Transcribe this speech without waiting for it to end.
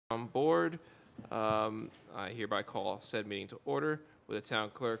On board. I hereby call said meeting to order. With the town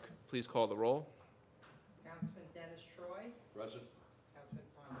clerk, please call the roll. Councilman Dennis Troy. Present. Councilman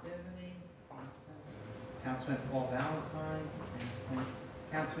Tom Divany. Councilman Paul Valentine.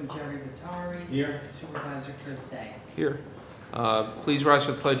 Councilman Jerry Vitari. Here. Supervisor Chris Day. Here. Please rise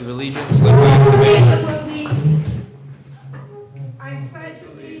for the Pledge of Allegiance. Led by I pledge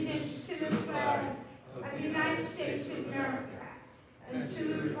allegiance to the flag of the United States of America and to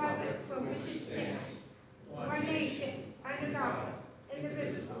the republic for which it stands, one nation, under God,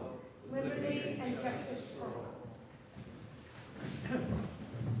 indivisible, liberty and justice for all.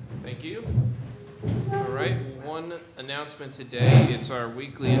 Thank you. All right, one announcement today. It's our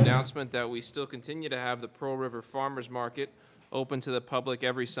weekly announcement that we still continue to have the Pearl River Farmers Market open to the public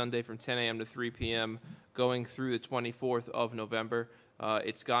every Sunday from 10 a.m. to 3 p.m. going through the 24th of November.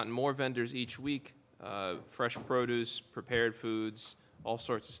 It's gotten more vendors each week, fresh produce, prepared foods, all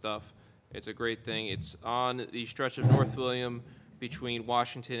sorts of stuff. It's a great thing. It's on the stretch of North William between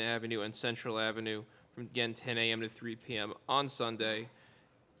Washington Avenue and Central Avenue from, again, 10 a.m. to 3 p.m. on Sunday.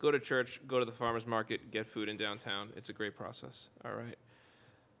 Go to church, go to the farmer's market, get food in downtown. It's a great process. All right.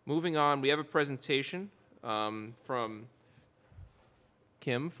 Moving on, we have a presentation from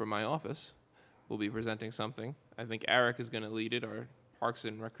Kim from my office. Will be presenting something. I think Eric is going to lead it, our Parks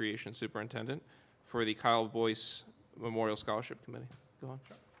and Recreation Superintendent, for the Kyle Boyce Memorial Scholarship Committee. Go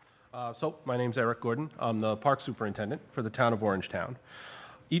on. So my name's Eric Gordon. I'm the Park Superintendent for the town of Orangetown.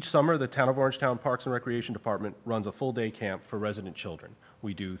 Each summer, the town of Orangetown Parks and Recreation Department runs a full-day camp for resident children.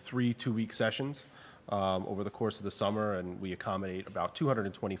 We do 3 two-week sessions over the course of the summer, and we accommodate about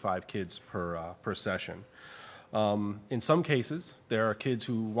 225 kids per session. In some cases, there are kids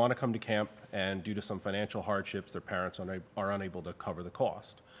who want to come to camp, and due to some financial hardships, their parents are unable to cover the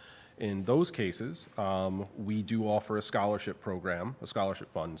cost. In those cases, we do offer a scholarship program, a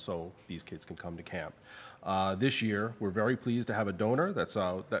scholarship fund, so these kids can come to camp. This year, we're very pleased to have a donor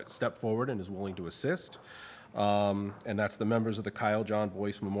that stepped forward and is willing to assist, and that's the members of the Kyle John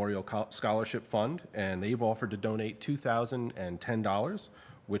Boyce Memorial Scholarship Fund, and they've offered to donate $2,010,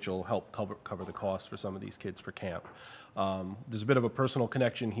 which will help cover the cost for some of these kids for camp. There's a bit of a personal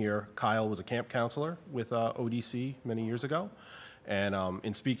connection here. Kyle was a camp counselor with ODC many years ago. And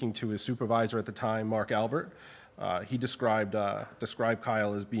in speaking to his supervisor at the time, Mark Albert, he described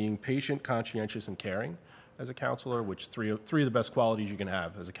Kyle as being patient, conscientious, and caring as a counselor, which three of the best qualities you can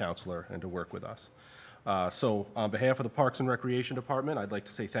have as a counselor and to work with us. So on behalf of the Parks and Recreation Department, I'd like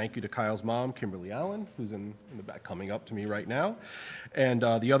to say thank you to Kyle's mom, Kimberly Allen, who's in the back coming up to me right now, and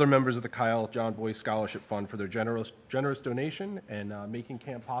the other members of the Kyle John Boyce Scholarship Fund for their generous donation and making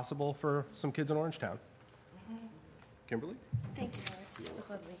camp possible for some kids in Orangetown. Kimberly? Thank you, Eric. That was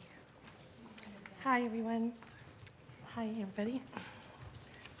lovely. Hi, everyone. Hi, everybody.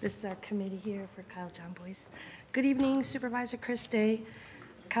 This is our committee here for Kyle John Boyce. Good evening, Supervisor Chris Day,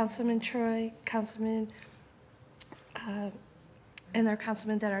 Councilman Troy, Councilman, and our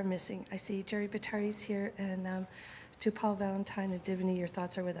councilmen that are missing. I see Jerry Vitari's here, and to Paul Valentine and Divany, your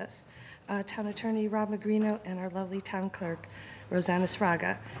thoughts are with us. Town Attorney Rob Magrino and our lovely Town Clerk, Rosanna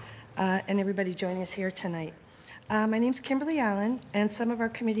Sfraga, and everybody joining us here tonight. My name's Kimberly Allen, and some of our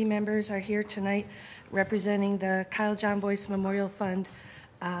committee members are here tonight representing the Kyle John Boyce Memorial Fund.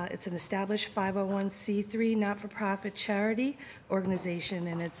 It's an established 501c3 not-for-profit charity organization,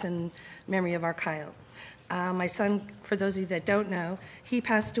 and it's in memory of our Kyle. My son, for those of you that don't know, he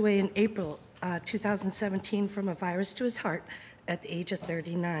passed away in April 2017 from a virus to his heart at the age of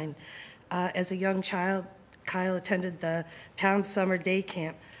 39. As a young child, Kyle attended the town summer day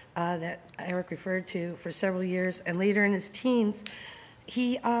camp that Eric referred to for several years, and later in his teens,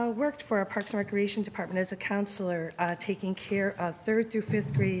 he worked for our Parks and Recreation Department as a counselor, taking care of 3rd through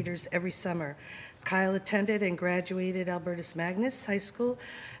 5th graders every summer. Kyle attended and graduated Albertus Magnus High School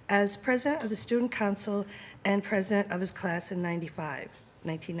as president of the Student Council and president of his class in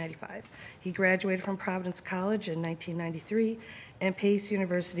 1995. He graduated from Providence College in 1993 and Pace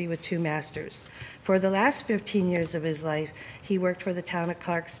University with 2 masters. For the last 15 years of his life, he worked for the town of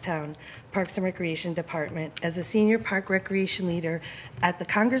Clarkstown Parks and Recreation Department as a senior park recreation leader at the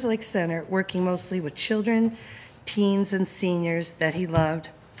Congers Lake Center, working mostly with children, teens, and seniors that he loved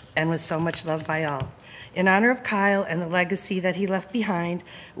and was so much loved by all. In honor of Kyle and the legacy that he left behind,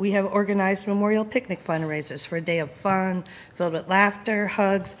 we have organized memorial picnic fundraisers for a day of fun, filled with laughter,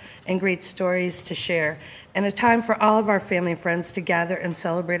 hugs, and great stories to share, and a time for all of our family and friends to gather and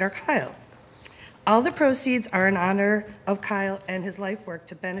celebrate our Kyle. All the proceeds are in honor of Kyle and his life work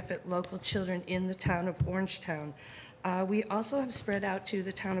to benefit local children in the town of Orangetown. We also have spread out to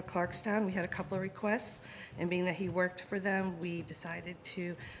the town of Clarkstown. We had a couple of requests, and being that he worked for them, we decided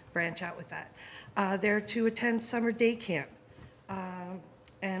to branch out with that. They're to attend summer day camp,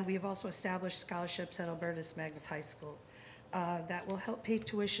 and we've also established scholarships at Albertus Magnus High School. That will help pay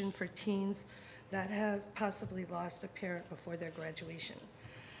tuition for teens that have possibly lost a parent before their graduation.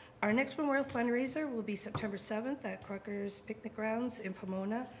 Our next memorial fundraiser will be September 7th at Crookers Picnic Grounds in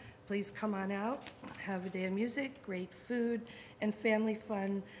Pomona. Please come on out, have a day of music, great food, and family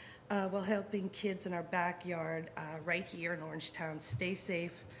fun while helping kids in our backyard right here in Orangetown stay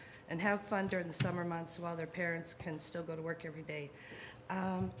safe and have fun during the summer months while their parents can still go to work every day.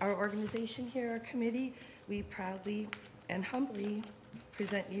 Our organization here, our committee, we proudly and humbly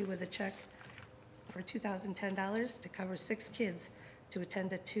present you with a check for $2,010 to cover 6 kids to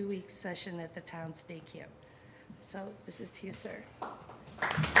attend a 2-week session at the town's day camp. So this is to you, sir.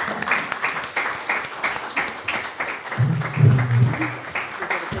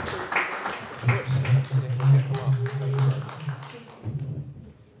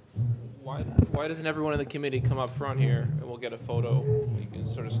 Why doesn't everyone in the committee come up front here and we'll get a photo? You can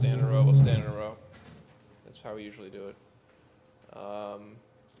sort of stand in a row, we'll stand in a row. That's how we usually do it.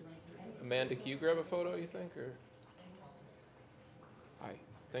 Amanda, can you grab a photo, you think, or? Hi,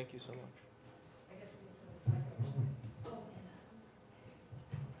 thank you so much.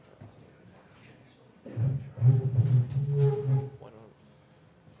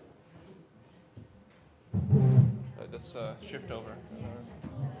 Let's shift over.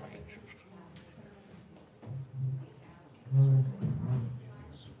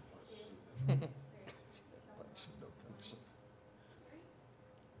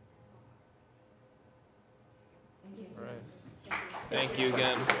 All right. Thank you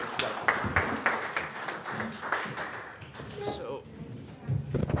again. So,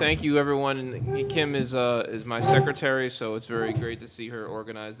 thank you, everyone. And Kim is my secretary, so it's very great to see her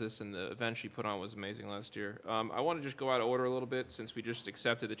organize this, and the event she put on was amazing last year. I want to just go out of order a little bit since we just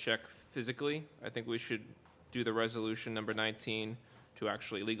accepted the check physically. I think we should do the resolution number 19 to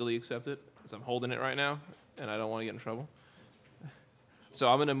actually legally accept it, because I'm holding it right now, and I don't want to get in trouble. So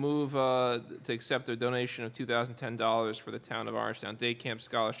I'm going to move to accept a donation of $2,010 for the town of Orangetown Day Camp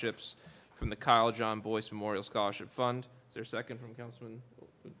scholarships from the Kyle John Boyce Memorial Scholarship Fund. Is there a second from Councilman?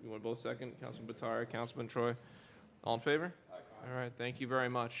 You want both second? Councilman Batara, Councilman Troy. All in favor? Aye. All right. Thank you very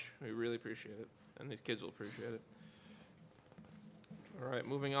much. We really appreciate it, and these kids will appreciate it. All right.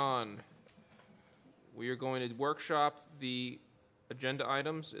 Moving on. We are going to workshop the agenda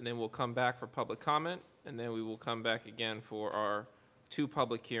items, and then we'll come back for public comment, and then we will come back again for our 2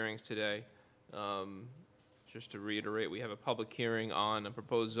 public hearings today. Just to reiterate, we have a public hearing on a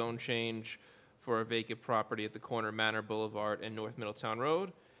proposed zone change for a vacant property at the corner of Manor Boulevard and North Middletown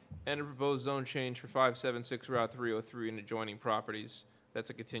Road, and a proposed zone change for 576 Route 303 and adjoining properties. That's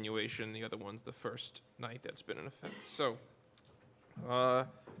a continuation. The other one's the first night that's been in effect. So,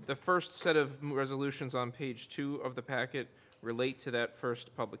 the first set of resolutions on page 2 of the packet relate to that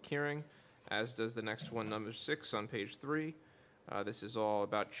first public hearing, as does the next one, number 6, on page 3. This is all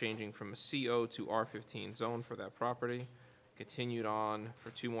about changing from a CO to R15 zone for that property. Continued on for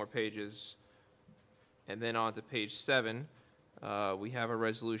 2 more pages. And then on to page 7, we have a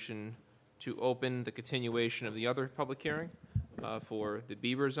resolution to open the continuation of the other public hearing for the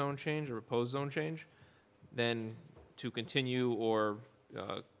Bieber zone change, or proposed zone change. Then to continue or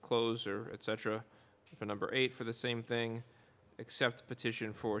close or et cetera for number 8 for the same thing. Accept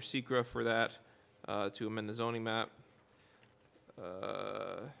petition for SECRA for that to amend the zoning map.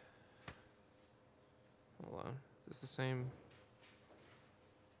 Hold on, is this the same?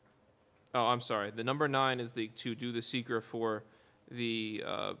 Oh, I'm sorry. The number 9 is to do the SECRA for the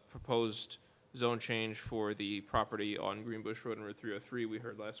proposed zone change for the property on Greenbush Road and Route 303 we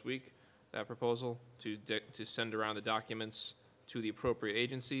heard last week. That proposal to send around the documents to the appropriate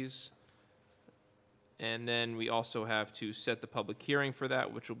agencies. And then we also have to set the public hearing for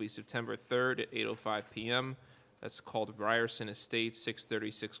that, which will be September 3rd at 8:05 p.m. That's called Ryerson Estates,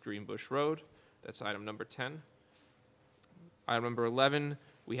 636 Greenbush Road. That's item number 10. Item number 11,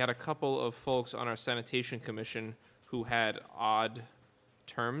 we had a couple of folks on our sanitation commission who had odd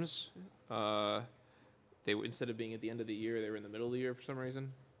terms. They were, instead of being at the end of the year, they were in the middle of the year for some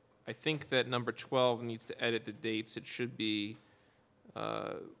reason. I think that number 12 needs to edit the dates. It should be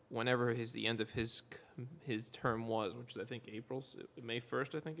whenever the end of his term was, which is I think April, May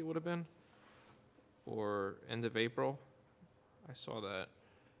 1st, I think it would have been, or end of April. I saw that.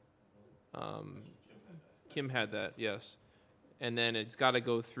 Kim had that, yes. And then it's got to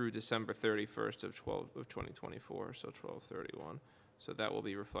go through December 31st of 2024, so 12/31. So that will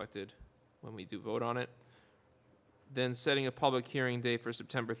be reflected when we do vote on it. Then setting a public hearing date for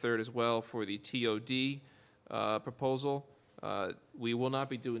September 3rd as well for the TOD proposal. We will not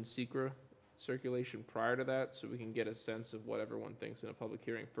be doing secra circulation prior to that, so we can get a sense of what everyone thinks in a public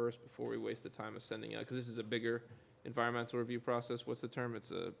hearing first before we waste the time of sending out, because this is a bigger environmental review process. What's the term?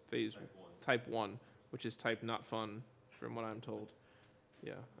 It's a phase type 1, which is type not fun, from what I'm told.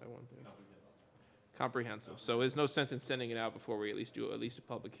 Yeah, I want that. Comprehensive. So there's no sense in sending it out before we at least do a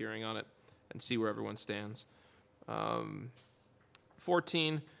public hearing on it and see where everyone stands.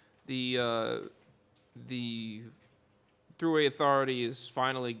 14, the Thruway Authority has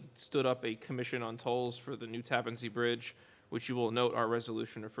finally stood up a commission on tolls for the new Tappan Zee Bridge, which you will note our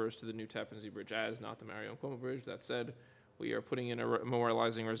resolution refers to the new Tappan Zee Bridge as, not the Mario Cuomo Bridge. That said, we are putting in a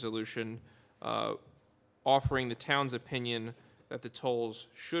memorializing resolution offering the town's opinion that the tolls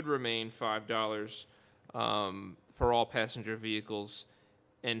should remain $5 for all passenger vehicles,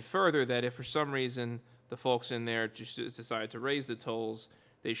 and further that if for some reason the folks in there just decide to raise the tolls,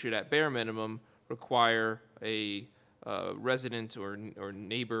 they should at bare minimum require a resident or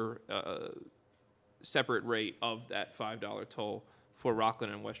neighbor separate rate of that $5 toll for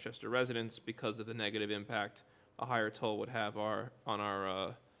Rockland and Westchester residents because of the negative impact a higher toll would have on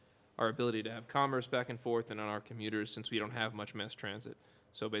our ability to have commerce back and forth and on our commuters, since we don't have much mass transit.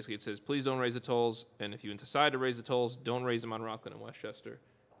 So basically it says, please don't raise the tolls, and if you decide to raise the tolls, don't raise them on Rockland and Westchester.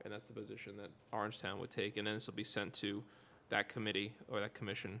 And that's the position that Orangetown would take, and then this will be sent to that committee or that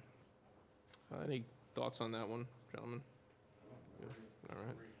commission. Any thoughts on that one, gentlemen? Yeah. All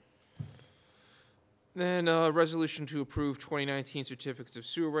right. Then resolution to approve 2019 certificates of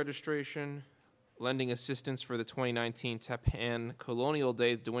sewer registration, lending assistance for the 2019 Tappan Colonial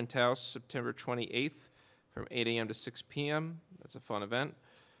Day at DeWint House, September 28th from 8 a.m. to 6 p.m. That's a fun event.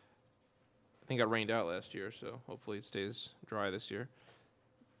 I think it got rained out last year, so hopefully it stays dry this year.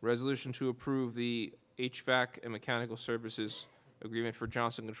 Resolution to approve the HVAC and mechanical services agreement for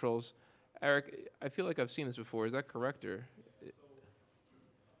Johnson Controls. Eric, I feel like I've seen this before. Is that correct, or?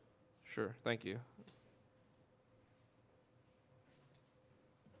 Sure, thank you.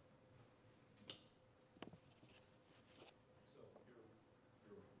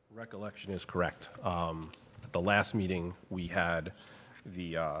 Recollection is correct. At the last meeting, we had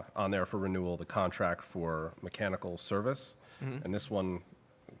the, on there for renewal, the contract for mechanical service. And this one,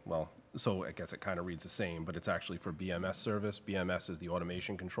 well, so I guess it kind of reads the same, but it's actually for BMS service. BMS is the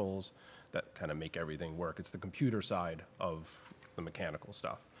automation controls that kind of make everything work. It's the computer side of the mechanical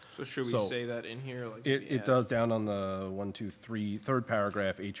stuff. So should we say that in here? Like It does down on the 1, 2, 3, third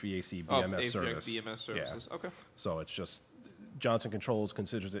paragraph, HVAC BMS service. BMS services, Yeah. okay. So it's just, Johnson Controls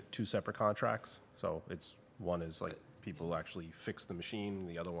considers it two separate contracts. So it's, one is like people actually fix the machine,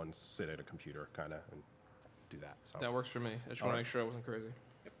 the other ones sit at a computer kind of and do that. So That works for me. I just want to All right. make sure I wasn't crazy.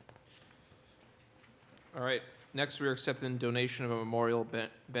 All right, next we are accepting donation of a memorial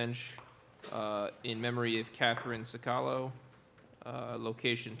bench in memory of Catherine Sicalo,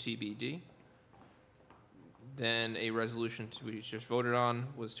 location TBD. Then a resolution we just voted on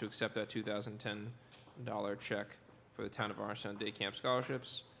was to accept that $2010 check for the town of Orangetown Day Camp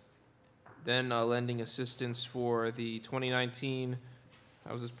Scholarships. Then lending assistance for the 2019,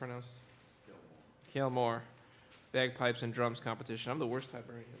 how was this pronounced? Cale Moore Bagpipes and Drums competition. I'm the worst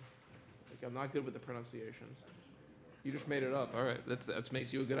librarian. Like, I'm not good with the pronunciations. You just made it up. All right, that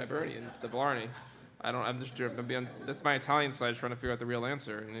makes you a good librarian. It's the Blarney. That's my Italian side trying to figure out the real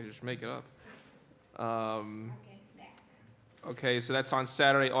answer, and they just make it up. Okay, so that's on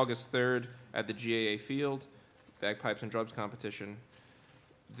Saturday, August 3rd at the GAA Field, Bagpipes and Drums competition.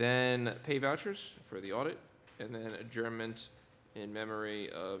 Then pay vouchers for the audit, and then adjournment in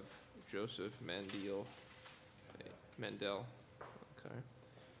memory of Joseph Mendel. Okay.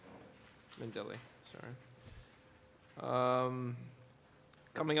 Mendele, sorry.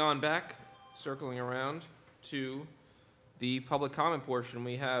 Coming on back, circling around to the public comment portion.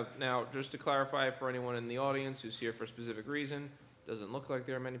 We have now, just to clarify for anyone in the audience who's here for a specific reason, doesn't look like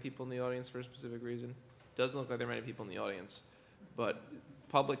there are many people in the audience for a specific reason. Doesn't look like there are many people in the audience, but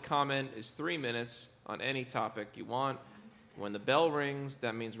public comment is 3 minutes on any topic you want. When the bell rings,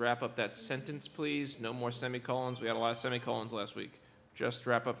 that means wrap up that sentence, please. No more semicolons. We had a lot of semicolons last week. Just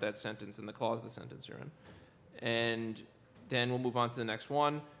wrap up that sentence in the clause of the sentence you're in. And then we'll move on to the next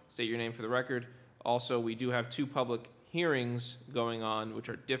one. State your name for the record. Also, we do have 2 public hearings going on, which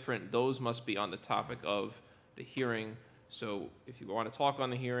are different. Those must be on the topic of the hearing. So if you want to talk on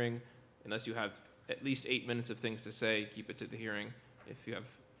the hearing, unless you have at least 8 minutes of things to say, keep it to the hearing. If you have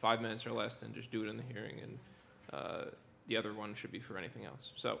 5 minutes or less, then just do it in the hearing, and the other one should be for anything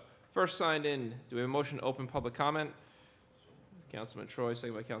else. So first signed in, do we have a motion to open public comment? Councilman Troy,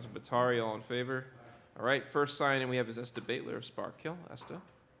 second by Councilman Batari, all in favor? All right, first sign-in we have is Esther Baitler of Spark Hill. Esther,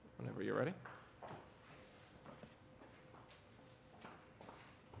 whenever you're ready.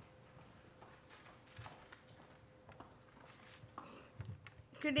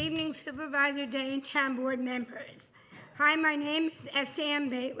 Good evening, Supervisor Day and Town Board members. Hi, my name is Esther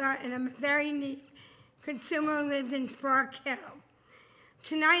Ann Baitler, and I'm a very neat consumer who lives in Spark Hill.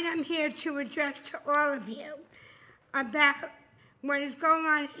 Tonight, I'm here to address to all of you about what is going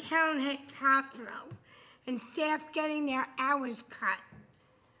on at Helen Hayes Hospital and staff getting their hours cut.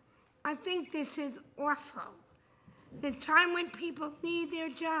 I think this is awful. The time when people need their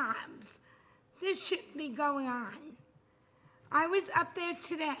jobs, this shouldn't be going on. I was up there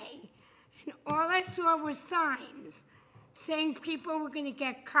today, and all I saw were signs saying people were going to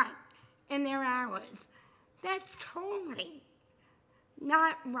get cut in their hours. That's totally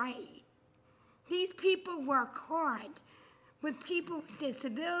not right. These people work hard with people with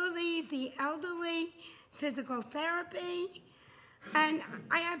disabilities, the elderly, physical therapy, and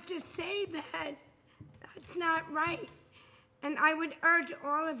I have to say that that's not right. And I would urge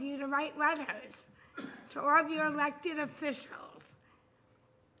all of you to write letters to all of your elected officials,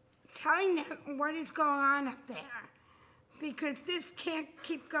 telling them what is going on up there, because this can't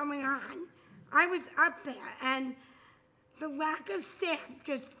keep going on. I was up there, and the lack of staff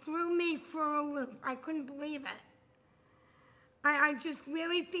just threw me for a loop. I couldn't believe it. I just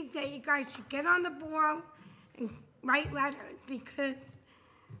really think that you guys should get on the ball and write letters, because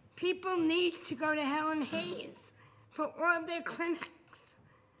people need to go to Helen Hayes for all of their clinics.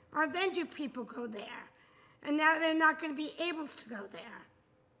 Our Avenger people go there, and now they're not going to be able to go there.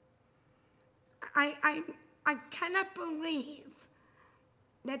 I cannot believe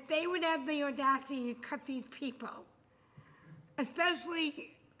that they would have the audacity to cut these people,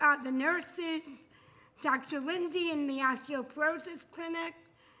 especially the nurses, Dr. Lindsay in the osteoporosis clinic,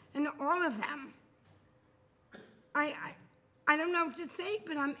 and all of them. I don't know what to say,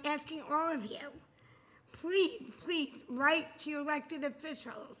 but I'm asking all of you, please, please write to your elected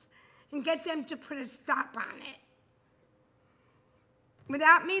officials and get them to put a stop on it.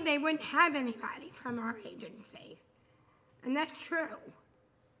 Without me, they wouldn't have anybody from our agency. And that's true.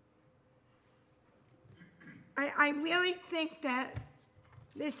 I really think that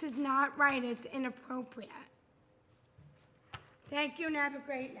this is not right. It's inappropriate. Thank you and have a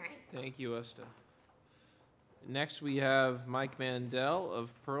great night. Thank you, Esther. Next, we have Mike Mandel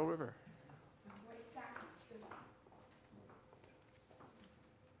of Pearl River.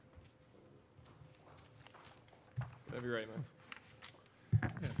 Whenever you're ready,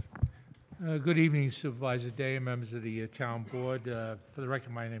 Mike. Good evening, Supervisor Day and members of the Town Board. For the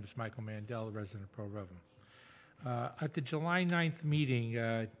record, my name is Michael Mandel, a resident of Pearl River. At the July 9th meeting,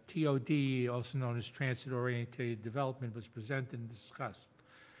 TOD, also known as Transit-Oriented Development, was presented and discussed.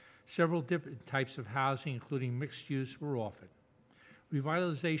 Several different types of housing, including mixed use, were offered.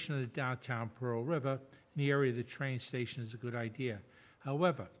 Revitalization of the downtown Pearl River in the area of the train station is a good idea.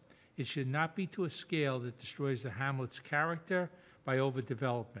 However, it should not be to a scale that destroys the hamlet's character by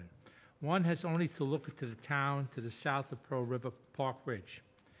overdevelopment. One has only to look to the town to the south of Pearl River, Park Ridge.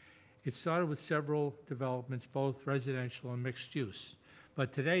 It started with several developments, both residential and mixed use.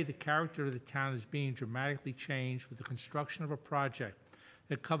 But today, the character of the town is being dramatically changed with the construction of a project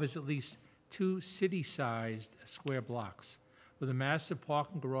that covers at least 2 city-sized square blocks, with a massive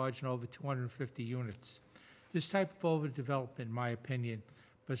parking garage and over 250 units. This type of overdevelopment, in my opinion,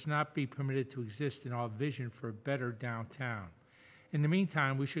 must not be permitted to exist in our vision for a better downtown. In the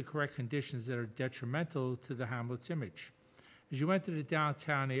meantime, we should correct conditions that are detrimental to the hamlet's image. As you enter the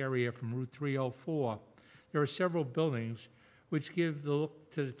downtown area from Route 304, there are several buildings which give the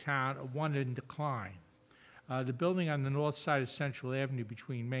look to the town of one in decline. The building on the north side of Central Avenue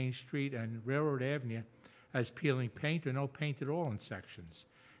between Main Street and Railroad Avenue has peeling paint or no paint at all in sections.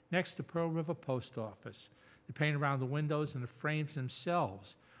 Next, the Pearl River Post Office. The paint around the windows and the frames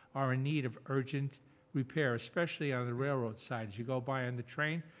themselves are in need of urgent repair, especially on the railroad side. As you go by on the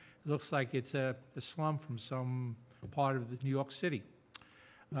train, it looks like it's a slum from some part of New York City.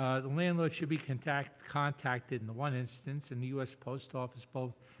 The landlord should be contacted in the one instance, and the U.S. Post Office,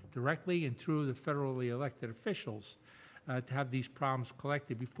 both directly and through the federally elected officials, to have these problems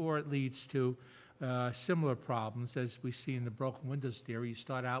collected before it leads to similar problems as we see in the broken windows theory. You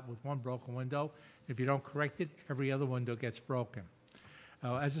start out with one broken window. If you don't correct it, every other window gets broken.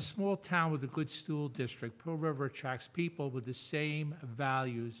 As a small town with a good school district, Pearl River attracts people with the same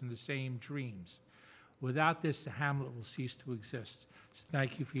values and the same dreams. Without this, the hamlet will cease to exist. So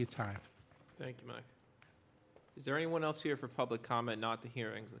thank you for your time. Thank you, Mike. Is there anyone else here for public comment, not the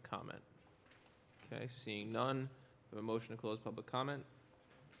hearings, the comment? Okay, seeing none, we have a motion to close public comment.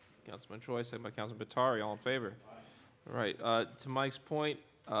 Councilman Choi, second by Councilman Batari, all in favor? All right, to Mike's point,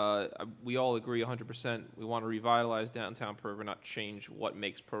 we all agree 100%. We want to revitalize downtown Pearl River, not change what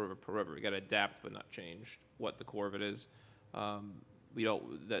makes Pearl River Pearl River. We got to adapt, but not change what the core of it is. We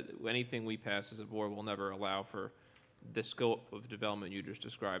don't, that anything we pass as a board will never allow for the scope of development you just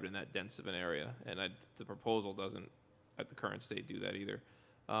described in that dense of an area. And the proposal doesn't, at the current state, do that either.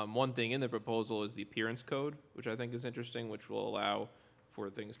 One thing in the proposal is the appearance code, which I think is interesting, which will allow for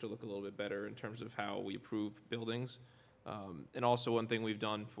things to look a little bit better in terms of how we approve buildings. And also one thing we've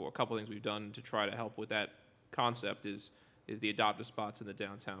done a couple things we've done to try to help with that concept is the adoptive spots in the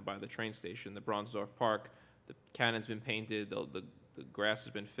downtown by the train station, the Bronsdorf Park. The cannon's been painted, the grass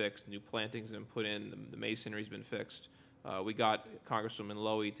has been fixed, new plantings have been put in, the masonry's been fixed. We got Congresswoman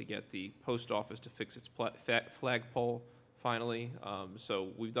Lowy to get the post office to fix its flagpole finally. So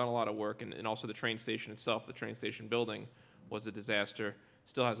we've done a lot of work, and also the train station itself, the train station building was a disaster.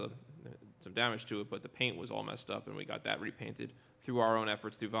 Still has some damage to it, but the paint was all messed up, and we got that repainted through our own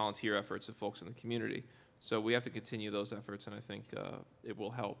efforts, through volunteer efforts of folks in the community. So we have to continue those efforts, and I think it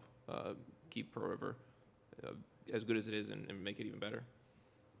will help keep Pearl River as good as it is and make it even better.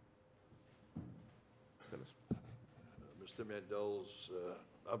 Dennis. Mr. Mandel's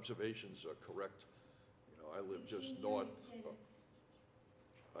observations are correct. You know, I live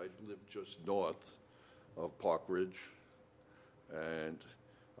just north of Park Ridge, and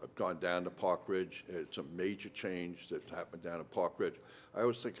I've gone down to Park Ridge. It's a major change that happened down at Park Ridge. I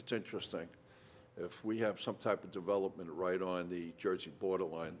always think it's interesting. If we have some type of development right on the Jersey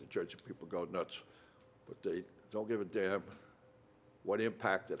borderline, the Jersey people go nuts, but they don't give a damn what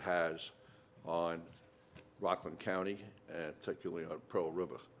impact it has on Rockland County and particularly on Pearl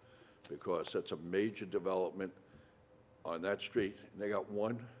River, because that's a major development on that street. And they got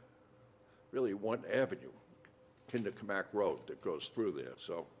really one avenue, Kinderkamak Road, that goes through there.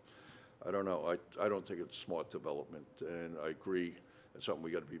 So I don't know. I don't think it's smart development, and I agree. It's something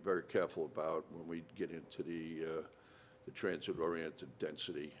we got to be very careful about when we get into the transit-oriented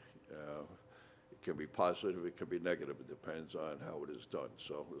density. It can be positive, it can be negative. It depends on how it is done.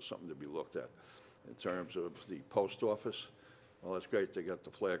 So there's something to be looked at. In terms of the post office, well, that's great. They got the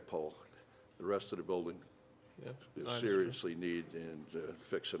flagpole. The rest of the building is seriously need and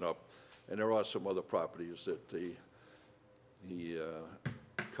fixing up. And there are some other properties that the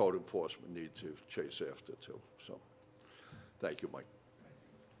code enforcement need to chase after too. So, thank you, Mike.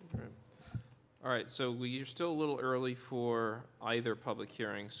 All right, so we're still a little early for either public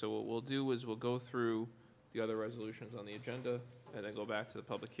hearing. So what we'll do is we'll go through the other resolutions on the agenda and then go back to the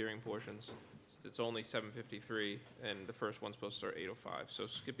public hearing portions. It's only 7:53, and the first one's supposed to start 8:05. So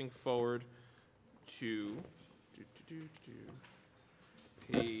skipping forward to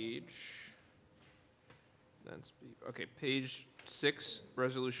page 6,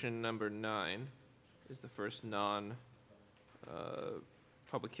 resolution number 9 is the first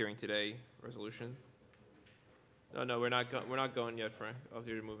public hearing today resolution. No, we're not going yet, Frank. Oh,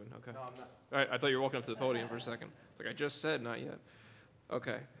 you're moving. Okay. No, I'm not. All right, I thought you were walking up to the podium for a second. It's like I just said, not yet.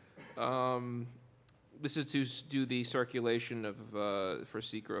 Okay. This is to do the circulation of for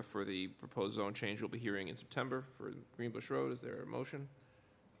SECRA for the proposed zone change we'll be hearing in September for Greenbush Road. Is there a motion?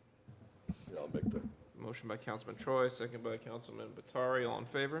 Yeah, I'll make that. Motion by Councilman Troy, second by Councilman Batari. All in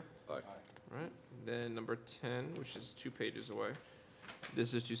favor? Aye. All right. Then number 10, which is 2 pages away.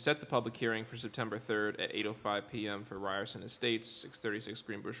 This is to set the public hearing for September 3rd at 8:05 p.m. for Ryerson Estates, 636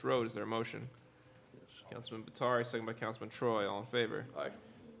 Greenbush Road. Is there a motion? Yes. Councilman Batari, second by Councilman Troy. All in favor? Aye.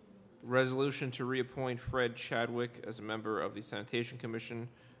 Resolution to reappoint Fred Chadwick as a member of the Sanitation Commission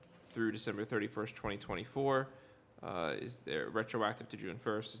through December 31st, 2024. Is there retroactive to June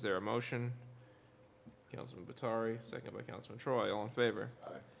 1st? Is there a motion? Councilman Batari, second by Councilman Troy. All in favor?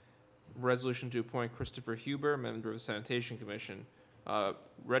 Aye. Resolution to appoint Christopher Huber, member of the Sanitation Commission,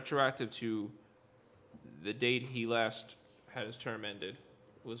 retroactive to the date he last had his term ended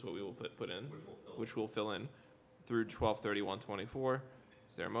was what we will put in, which we'll fill in through 12/31/24.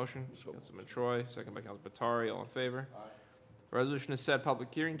 Is there a motion? So. Councilman Troy, second by Councilman Batari. All in favor? Aye. Resolution to set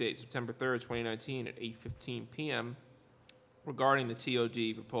public hearing date September 3rd, 2019 at 8:15 p.m. regarding the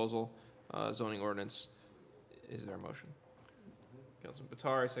TOD proposal zoning ordinance. Is there a motion? Councilman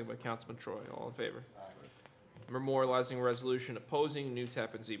Batari, second by Councilman Troy. All in favor? Aye. Memorializing resolution opposing new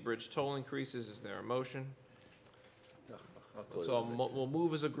Tappan Zee Bridge toll increases. Is there a motion? So we'll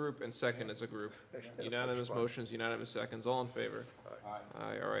move as a group and second as a group. Unanimous motions, unanimous seconds. All in favor? Aye.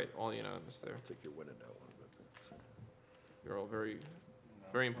 Aye. All right, all unanimous there. I think you're winning that one. But You're all very,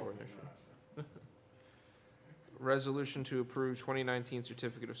 very important issue. Resolution to approve 2019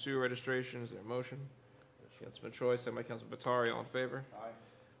 certificate of sewer registration. Is there a motion? Councilman Troy, second by Councilman Batari. All in favor? Aye.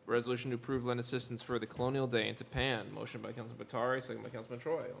 Resolution to approve land assistance for the Colonial Day in Tapan. Motion by Councilman Batari, second by Councilman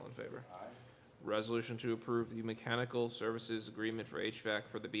Troy. All in favor? Aye. Resolution to approve the mechanical services agreement for HVAC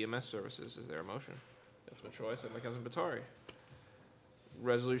for the BMS services. Is there a motion? Councilman Troy, second by Councilman Batari.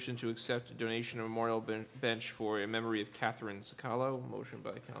 Resolution to accept a donation of memorial bench for a memory of Catherine Sacalo. Motion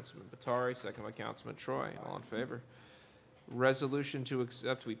by Councilman Batari, second by Councilman Troy. All in favor? Resolution to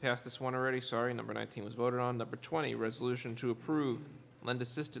accept, we passed this one already, sorry, number 19 was voted on. Number 20, resolution to approve lend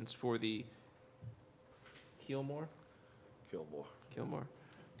assistance for the Kilmore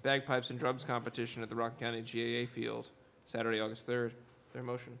Bagpipes and Drums Competition at the Rockland County GAA Field, Saturday, August 3rd. Is there a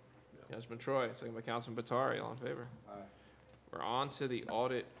motion? Yeah. Councilman Troy, second by Councilman Batari. All in favor? Aye. We're on to the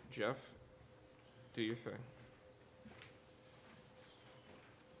audit. Jeff, do your thing.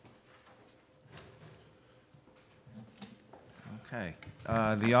 Okay.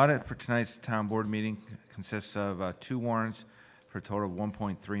 The audit for tonight's town board meeting consists of 2 warrants for a total of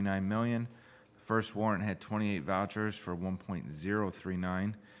 $1.39 million. The first warrant had 28 vouchers for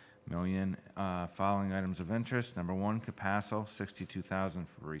 $1.039 million. Following items of interest: number 1, Capasso, $62,000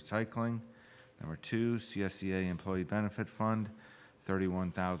 for recycling. Number 2, CSEA Employee Benefit Fund,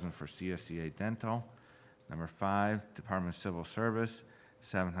 $31,000 for CSEA Dental. Number 5, Department of Civil Service,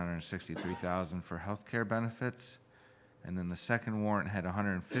 $763,000 for healthcare benefits. And then the second warrant had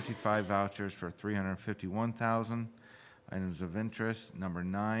 155 vouchers for $351,000. Items of interest: number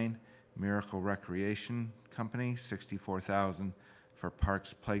 9, Miracle Recreation Company, $64,000 for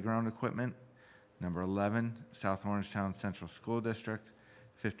parks playground equipment. Number 11, South Orangetown Central School District,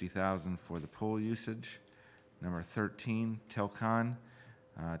 $50,000 for the pool usage. Number 13, Tilcon,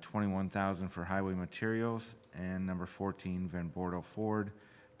 $21,000 for highway materials. And number 14, Van Bordo Ford,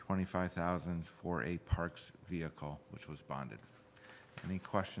 $25,000 for a parks vehicle, which was bonded. Any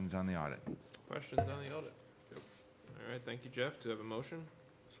questions on the audit? Questions on the audit? All right, thank you, Jeff. Do you have a motion?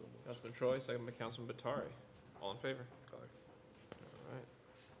 Councilman Troy, second by Councilman Batari. All in favor? Aye. All right.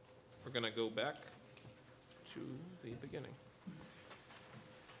 We're gonna go back to the beginning.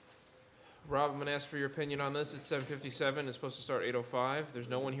 Rob, I'm gonna ask for your opinion on this. It's 7:57. It's supposed to start 8:05. There's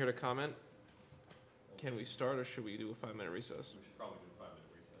no one here to comment. Can we start, or should we do a 5-minute recess? We should probably do a 5-minute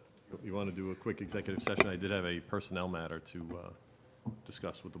recess. You want to do a quick executive session? I did have a personnel matter to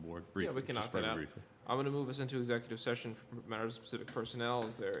discuss with the board briefly. Yeah, we can just knock that very out. briefly. I'm gonna move us into executive session for matters of specific personnel.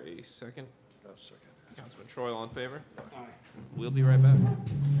 Is there a second? No, second. Councilman Troy, all in favor? Aye. We'll be right back.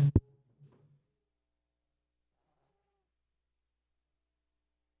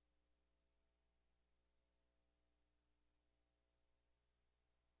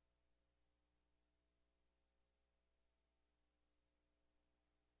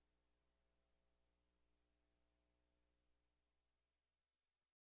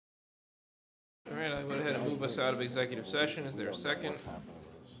 All right, I went ahead and move us out of executive session. Is there a second?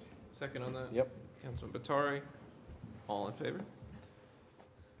 Second on that? Yep. Councilman Batari, all in favor?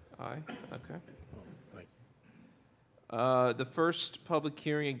 Aye, okay. The first public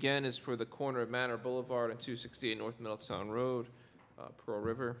hearing again is for the corner of Manor Boulevard and 268 North Middletown Road, Pearl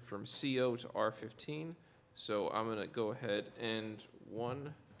River, from CO to R15. So I'm gonna go ahead and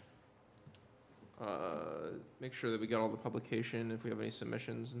make sure that we got all the publication, if we have any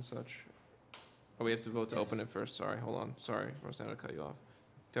submissions and such. Oh, we have to vote to open it first, sorry, hold on, sorry, Rosanna, cut you off.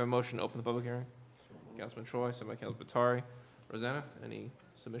 Do I have a motion to open the public hearing? Councilman Troy, second by Councilman Batari. Rosanna, any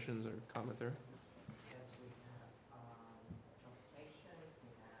submissions or commentary? Yes, we have information,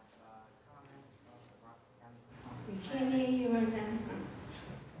 we have comments from the Rockland County. We can't hear you, Rosanna.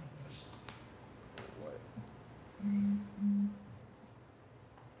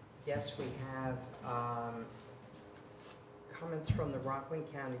 Yes, we have comments from the Rockland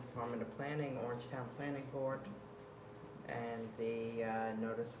County Department of Planning, Orangetown Planning Board, and the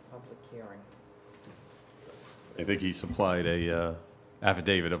notice of public hearing. I think he supplied a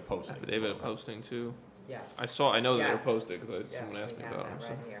affidavit of posting. Affidavit of posting too. Yes. I know that they were Yes. posted because Yes, someone asked me we have about them. that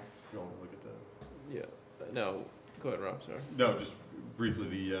so- right here. You want to look at that? Yeah, no, go ahead, Rob, sorry. No, just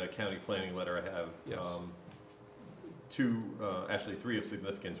briefly, the county planning letter I have. Yes. Actually 3 of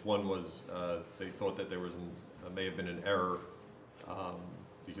significance. One was they thought that there was may have been an error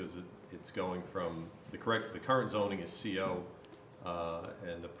because it's going from, the current zoning is CO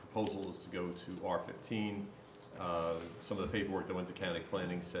and the proposal is to go to R15. Some of the paperwork that went to county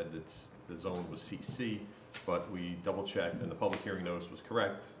planning said that the zone was CC, but we double checked and the public hearing notice was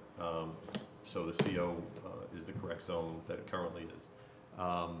correct. So the CO is the correct zone that it currently is.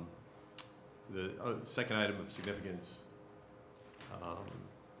 The second item of significance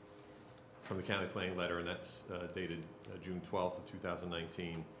from the county planning letter, and that's dated June 12th of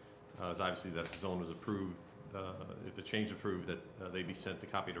 2019, is obviously that the zone was approved if the change is approved, that they be sent a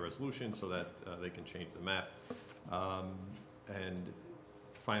copy of the resolution so that they can change the map. And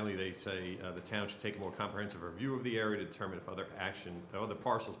finally, they say the town should take a more comprehensive review of the area to determine if other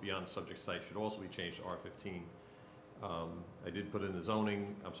parcels beyond the subject site should also be changed to R15. I did put in the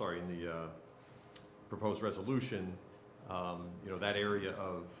zoning, I'm sorry, in the proposed resolution, that area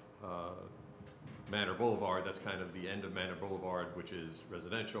of Manor Boulevard, that's kind of the end of Manor Boulevard, which is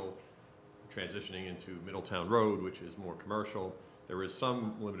residential, transitioning into Middletown Road, which is more commercial. There is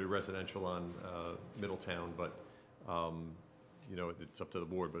some limited residential on Middletown, but, it's up to the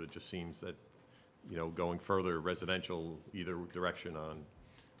board, but it just seems that, going further residential either direction on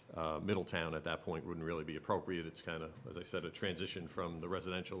Middletown at that point wouldn't really be appropriate. It's kind of, as I said, a transition from the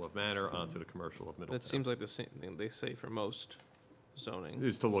residential of Manor onto the commercial of Middletown. That seems like the same thing they say for most zoning.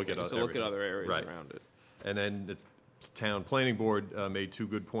 Is to look at To look at other areas Right. around it. And then the town planning board made two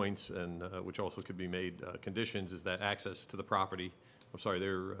good points, and which also could be made conditions, is that access to the property,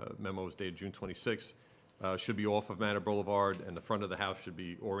 their memo is dated June 26th, should be off of Manor Boulevard, and the front of the house should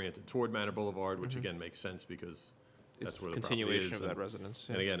be oriented toward Manor Boulevard, which again makes sense because that's It's where the property is. continuation of that residence.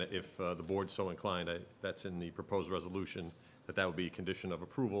 And again, if the board's so inclined, that's in the proposed resolution, that would be a condition of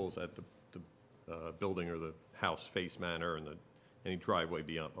approvals at the building or the house face Manor and any driveway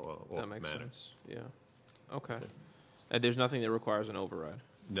beyond, off That makes Manor. sense, yeah. Okay. And there's nothing that requires an override?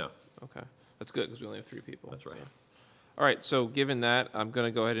 No, Okay. That's good, because we only have 3 people. that's right. Yeah. All right, so given that, I'm going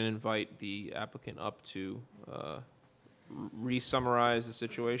to go ahead and invite the applicant up to re-summarize the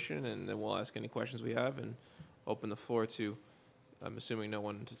situation, and then we'll ask any questions we have and open the floor to, I'm assuming no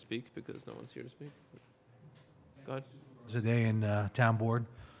one to speak because no one's here to speak. Go ahead. Today in Town Board.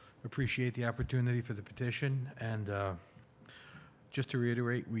 Appreciate the opportunity for the petition, and just to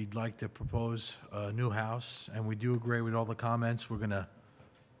reiterate, we'd like to propose a new house, and we do agree with all the comments. We're going to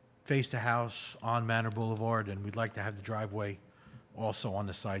face the house on Manor Boulevard, and we'd like to have the driveway also on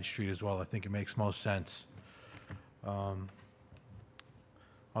the side street as well. I think it makes most sense. Other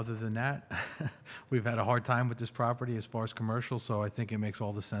than that, we've had a hard time with this property as far as commercial, so I think it makes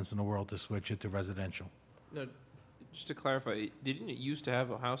all the sense in the world to switch it to residential. No, just to clarify, didn't it used to have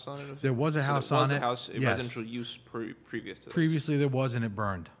a house on it? There was a house So there on was it. a house, a Yes. residential use previous to this? Previously, there was, and it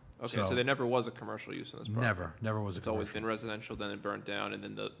burned. Okay, so there never was a commercial use on this property? Never was a It's always commercial. been residential, then it burnt down, and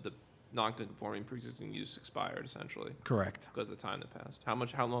then the non-conforming pre-existing use expired essentially Correct. because of the time that passed. How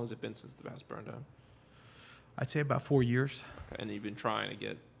long has it been since the house burned down? I'd say about 4 years. Okay, and you've been trying to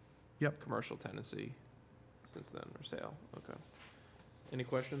get Yep. commercial tenancy since then, or sale, okay. Any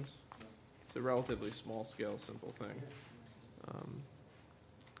questions? It's a relatively small-scale, simple thing.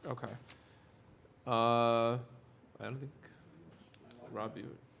 Okay. I don't think, Rob, what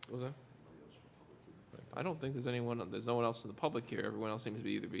was that? I don't think there's no one else in the public here. Everyone else seems to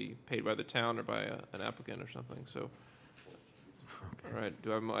be either be paid by the town or by an applicant or something, so. All right,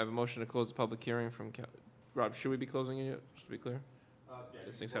 do I have a motion to close the public hearing from, Rob, should we be closing it yet, just to be clear?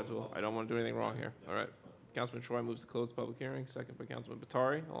 This is acceptable. I don't want to do anything wrong here. All right. Councilman Choi moves to close the public hearing, second by Councilman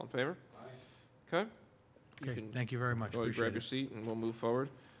Batari. All in favor? Okay. You Okay, can thank you very much. go ahead and Appreciate grab your it. seat, and we'll move forward.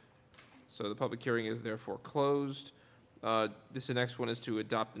 So the public hearing is therefore closed. The next one is to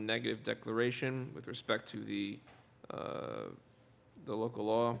adopt a negative declaration with respect to the local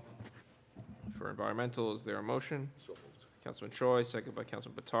law for environmental. Is there a motion? Councilman Choi, second by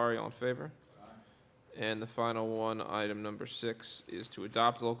Councilman Batari. All in favor? And the final one, item number 6, is to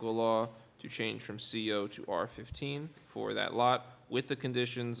adopt local law to change from CO to R15 for that lot with the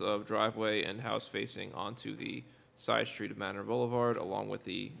conditions of driveway and house facing onto the side street of Manor Boulevard, along with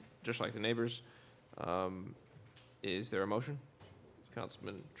just like the neighbors. Is there a motion?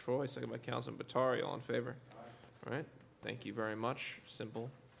 Councilman Troy, second by Councilman Batari. All in favor? All right. Thank you very much. Simple.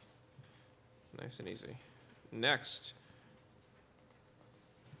 Nice and easy. Next.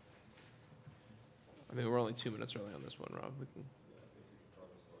 I mean, we're only 2 minutes early on this one, Rob. We can.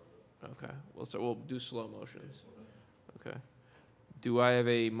 Okay. We'll do slow motions. Okay. Do I have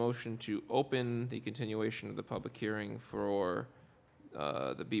a motion to open the continuation of the public hearing for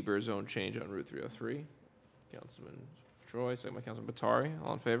the Bieber zone change on Route 303? Councilman Troy, second by Councilman Batari.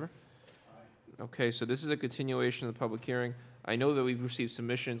 All in favor? Okay, so this is a continuation of the public hearing. I know that we've received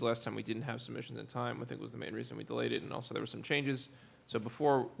submissions. Last time we didn't have submissions in time. I think was the main reason we delayed it, and also there were some changes. So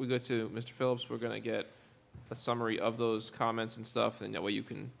before we go to Mr. Phillips, we're going to get a summary of those comments and stuff, and that way you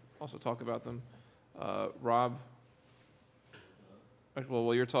can also talk about them. Rob? Well,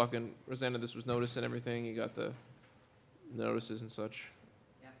 while you're talking, Rosanna, this was noticed and everything. You got the notices and such?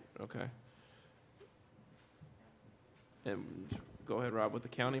 Yes. Okay. And go ahead, Rob, with the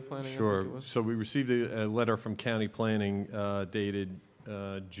county planning, I think Sure. it was? So we received a letter from county planning dated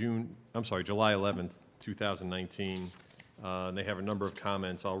July 11th, 2019. And they have a number of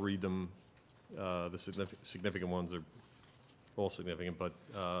comments. I'll read them. The significant ones are all significant, but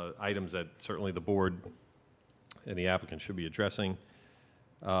items that certainly the board and the applicant should be addressing.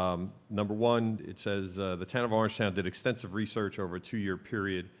 Number one, it says, the town of Orangetown did extensive research over a 2-year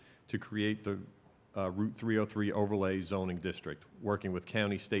period to create the Route 303 overlay zoning district, working with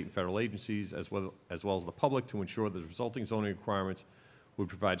county, state, and federal agencies, as well as the public, to ensure that the resulting zoning requirements would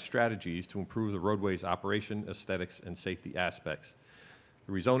provide strategies to improve the roadway's operation, aesthetics, and safety aspects.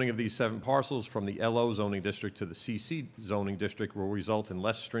 The rezoning of these 7 parcels from the LO zoning district to the CC zoning district will result in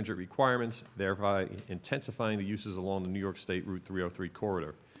less stringent requirements, thereby intensifying the uses along the New York State Route 303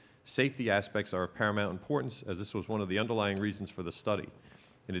 corridor. Safety aspects are of paramount importance, as this was one of the underlying reasons for the study.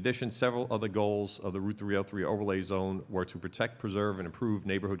 In addition, several other goals of the Route 303 overlay zone were to protect, preserve, and improve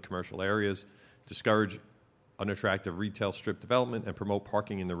neighborhood commercial areas, discourage unattractive retail strip development, and promote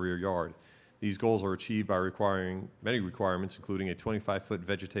parking in the rear yard. These goals are achieved by requiring many requirements, including a 25-foot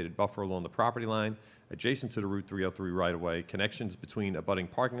vegetated buffer along the property line, adjacent to the Route 303 right-of-way, connections between abutting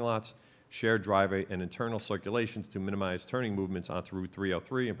parking lots, shared driveway, and internal circulations to minimize turning movements onto Route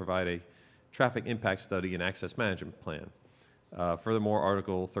 303, and provide a traffic impact study and access management plan. Furthermore,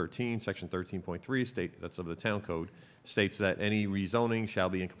 Article 13, Section 13.3, that's of the Town Code, states that any rezoning shall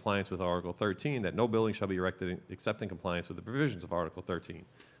be in compliance with Article 13, that no building shall be erected except in compliance with the provisions of Article 13.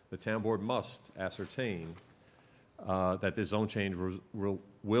 The Town Board must ascertain that this zone change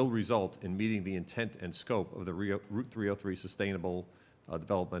will result in meeting the intent and scope of the Route 303 Sustainable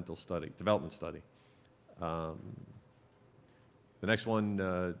Development Study. The next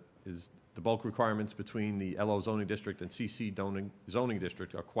one is the bulk requirements between the LO zoning district and CC zoning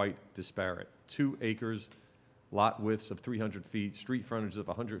district are quite disparate. 2 acres, lot widths of 300 feet, street frontages of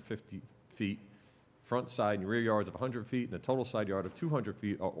 150 feet, front, side, and rear yards of 100 feet, and a total side yard of 200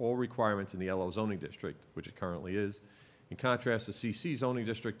 feet are all requirements in the LO zoning district, which it currently is. In contrast, the CC zoning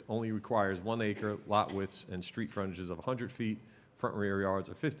district only requires 1 acre, lot widths, and street frontages of 100 feet, front and rear yards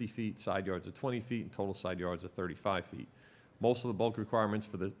of 50 feet, side yards of 20 feet, and total side yards of 35 feet. Most of the bulk requirements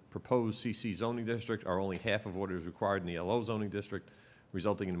for the proposed CC zoning district are only half of what is required in the LO zoning district,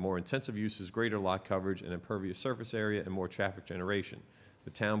 resulting in more intensive uses, greater lot coverage and impervious surface area, and more traffic generation.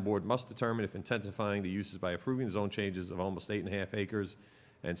 The Town Board must determine if intensifying the uses by approving the zone changes of almost 8.5 acres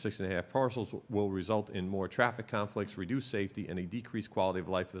and 6.5 parcels will result in more traffic conflicts, reduced safety, and a decreased quality of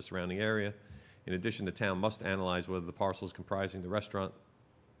life for the surrounding area. In addition, the town must analyze whether the parcels comprising the resultant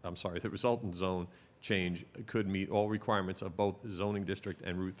zone change could meet all requirements of both zoning district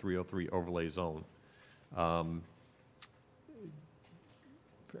and Route 303 overlay zone. And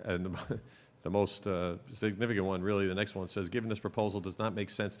the most significant one, really, the next one says, given this proposal does not make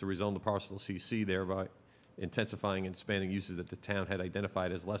sense to rezone the parcel CC, thereby intensifying and expanding uses that the town had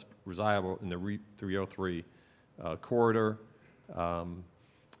identified as less desirable in the Route 303 corridor.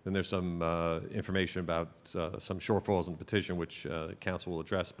 Then there's some information about some shortfalls in the petition, which council will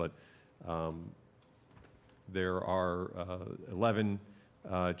address, but there are 11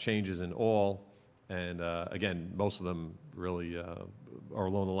 changes in all, and again, most of them really are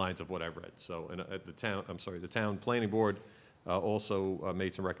along the lines of what I've read. So, and at the town planning board also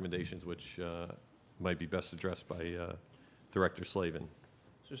made some recommendations which might be best addressed by Director Slavin.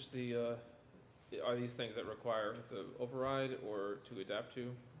 Just are these things that require the override or to adapt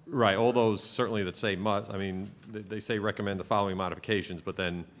to? Right, all those certainly that say must, I mean, they say recommend the following modifications, but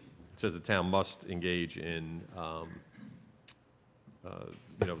then it says the town must engage in,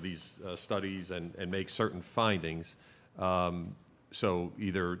 these studies and make certain findings. So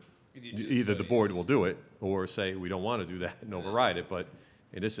either the board will do it or say we don't want to do that and override it, but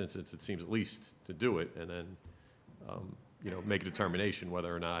in this instance, it seems at least to do it and then, make a determination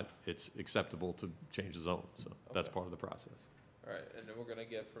whether or not it's acceptable to change the zone. So that's part of the process. All right, and then we're gonna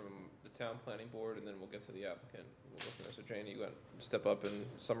get from the town planning board, and then we'll get to the applicant. We'll look at Mr. Jane, you got to step up and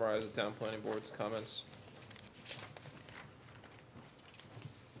summarize the town planning board's comments.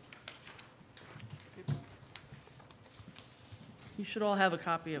 You should all have a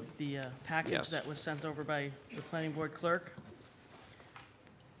copy of the package Yes. that was sent over by the planning board clerk.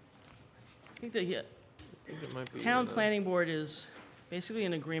 I think the I think it might be town in the- planning board is basically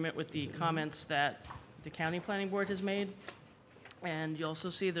in agreement with the comments that the county planning board has made. And you also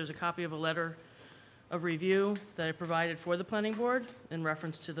see there's a copy of a letter of review that I provided for the planning board in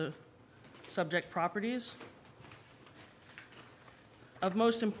reference to the subject properties. Of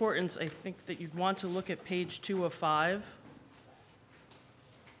most importance, I think that you'd want to look at page 2 of 5,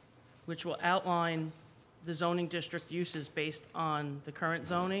 which will outline the zoning district uses based on the current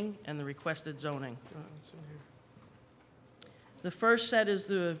zoning and the requested zoning. The first set is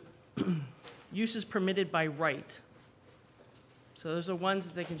the uses permitted by right. So those are ones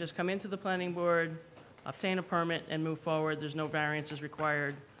that they can just come into the planning board, obtain a permit, and move forward. There's no variances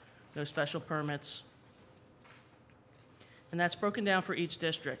required, no special permits. And that's broken down for each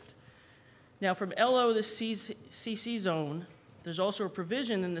district. Now, from LO to CC zone, there's also a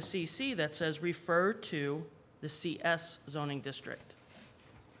provision in the CC that says refer to the CS zoning district.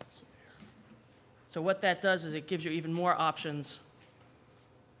 So what that does is it gives you even more options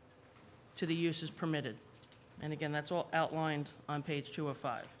to the uses permitted. And again, that's all outlined on page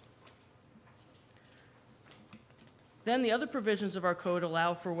 205. Then the other provisions of our code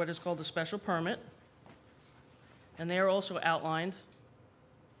allow for what is called a special permit, and they are also outlined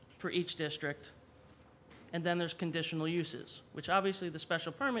for each district. And then there's conditional uses, which obviously the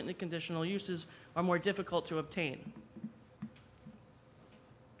special permit and the conditional uses are more difficult to obtain.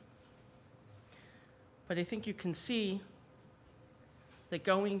 But I think you can see that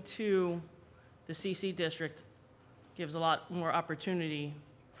going to the CC district gives a lot more opportunity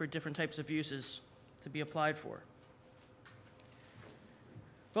for different types of uses to be applied for.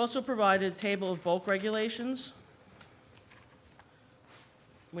 We've also provided a table of bulk regulations,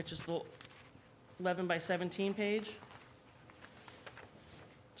 which is the 11 by 17 page.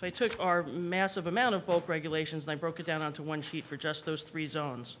 So I took our massive amount of bulk regulations and I broke it down onto one sheet for just those 3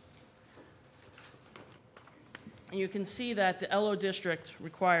 zones. And you can see that the LO district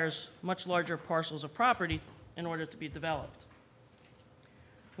requires much larger parcels of property in order to be developed.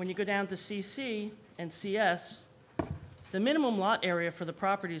 When you go down to CC and CS, the minimum lot area for the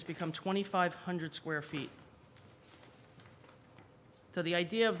properties become 2,500 square feet. So the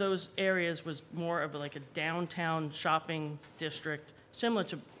idea of those areas was more of like a downtown shopping district, similar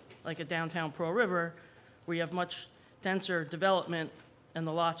to like a downtown Pearl River, where you have much denser development and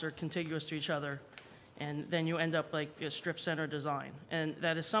the lots are contiguous to each other. And then you end up like a strip center design. And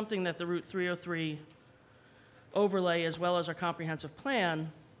that is something that the Route 303 overlay, as well as our comprehensive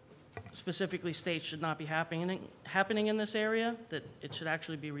plan, specifically states should not be happening in this area, that it should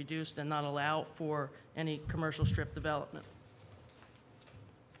actually be reduced and not allow for any commercial strip development.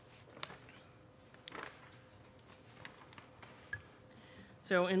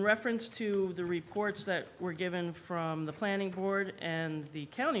 So in reference to the reports that were given from the planning board and the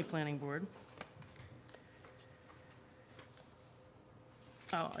county planning board,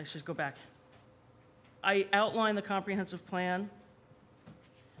 I should go back. I outlined the comprehensive plan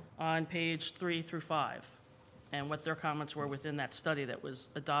on page 3 through 5 and what their comments were within that study that was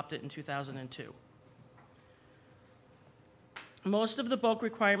adopted in 2002. Most of the bulk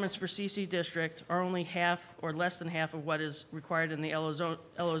requirements for CC district are only half or less than half of what is required in the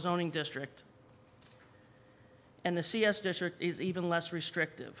LO zoning district. And the CS district is even less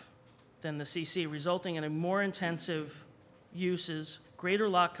restrictive than the CC, resulting in a more intensive uses, greater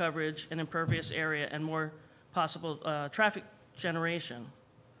lot coverage and impervious area, and more possible traffic generation.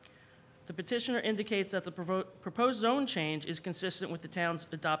 The petitioner indicates that the proposed zone change is consistent with the town's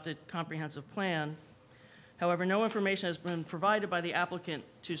adopted comprehensive plan. However, no information has been provided by the applicant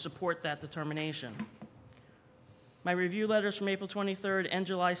to support that determination. My review letters from April 23rd and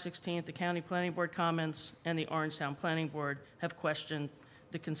July 16th, the County Planning Board comments, and the Orangetown Planning Board have questioned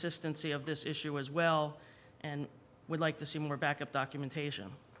the consistency of this issue as well, and would like to see more backup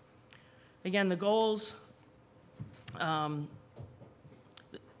documentation. Again, the goals,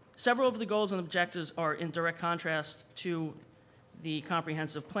 several of the goals and objectives are in direct contrast to the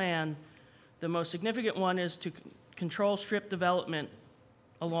comprehensive plan. The most significant one is to control strip development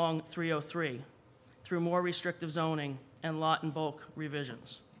along 303 through more restrictive zoning and lot and bulk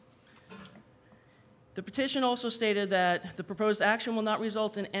revisions. The petition also stated that the proposed action will not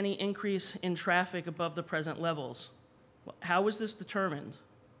result in any increase in traffic above the present levels. How was this determined?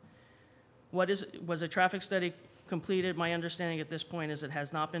 Was a traffic study completed? My understanding at this point is it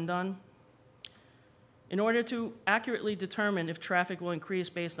has not been done. In order to accurately determine if traffic will increase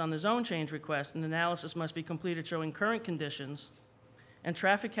based on the zone change request, an analysis must be completed showing current conditions and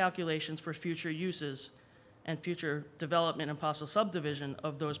traffic calculations for future uses and future development and possible subdivision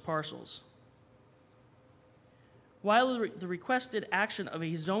of those parcels. While the requested action of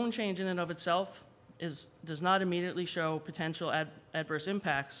a zone change in and of itself does not immediately show potential adverse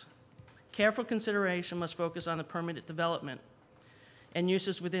impacts, careful consideration must focus on the permitted development and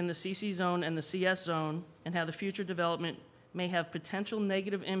uses within the CC zone and the CS zone, and how the future development may have potential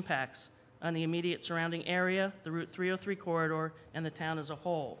negative impacts on the immediate surrounding area, the Route 303 corridor, and the town as a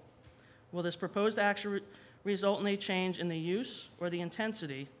whole. Will this proposed action result in a change in the use or the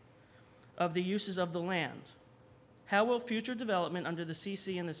intensity of the uses of the land? How will future development under the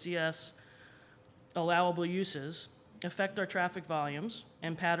CC and the CS allowable uses affect our traffic volumes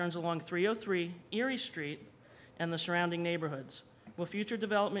and patterns along 303 Erie Street and the surrounding neighborhoods? Will future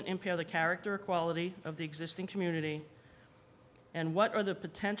development impair the character or quality of the existing community? And what are the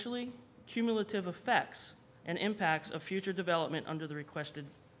potentially cumulative effects and impacts of future development under the requested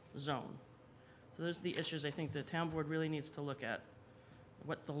zone? So those are the issues I think the town board really needs to look at,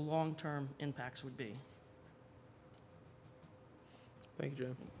 what the long-term impacts would be. Thank you,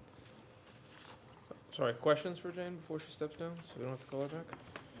 Jane. Sorry, questions for Jane before she steps down, so we don't have to call her back?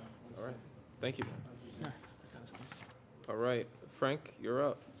 All right, thank you. No. All right, Frank, you're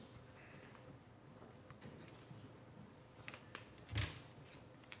up.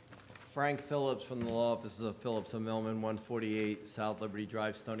 Frank Phillips from the law offices of Phillips and Millman, 148 South Liberty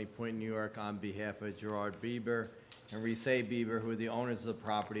Drive, Stony Point, New York, on behalf of Gerard Bieber and Reese Bieber, who are the owners of the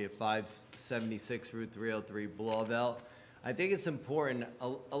property at 576 Route 303, Blauvelt. I think it's important,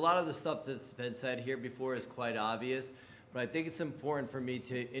 a lot of the stuff that's been said here before is quite obvious, but I think it's important for me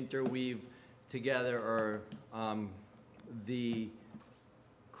to interweave together the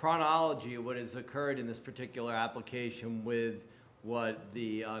chronology of what has occurred in this particular application with what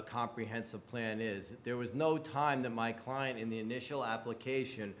the comprehensive plan is. There was no time that my client in the initial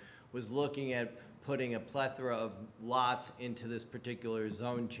application was looking at putting a plethora of lots into this particular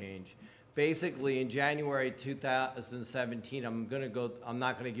zone change. Basically, in January 2017, I'm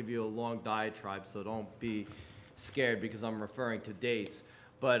not gonna give you a long diatribe, so don't be scared because I'm referring to dates.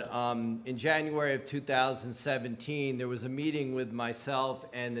 But in January of 2017, there was a meeting with myself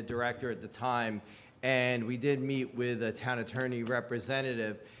and the director at the time, and we did meet with a town attorney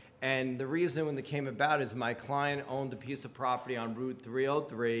representative. And the reason when it came about is my client owned a piece of property on Route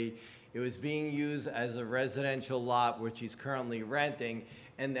 303. It was being used as a residential lot, which he's currently renting,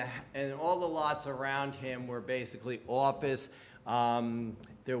 and all the lots around him were basically office.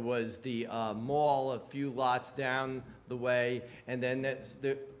 There was the mall a few lots down the way, and then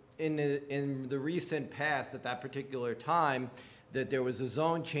in the recent past, at that particular time, that there was a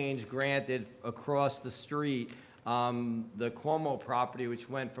zone change granted across the street, the Cuomo property, which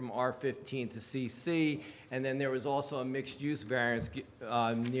went from R15 to CC, and then there was also a mixed-use variance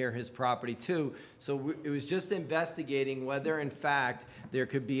near his property too. So it was just investigating whether, in fact, there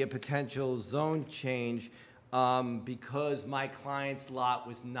could be a potential zone change because my client's lot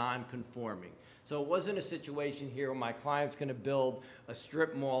was non-conforming. So it wasn't a situation here where my client's going to build a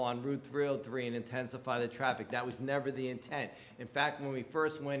strip mall on Route 303 and intensify the traffic. That was never the intent. In fact, when we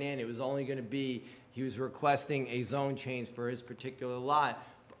first went in, it was only going to be, he was requesting a zone change for his particular lot.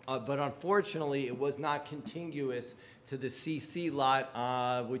 But unfortunately, it was not contiguous to the CC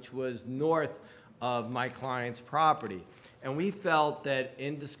lot, which was north of my client's property. And we felt that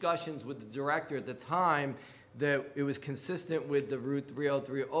in discussions with the director at the time, that it was consistent with the Route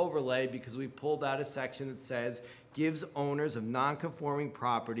 303 overlay because we pulled out a section that says, gives owners of non-conforming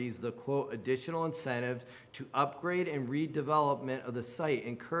properties the, quote, additional incentives to upgrade and redevelopment of the site,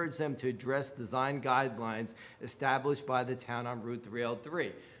 encourage them to address design guidelines established by the town on Route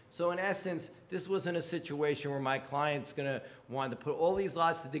 303. So in essence, this wasn't a situation where my client's gonna want to put all these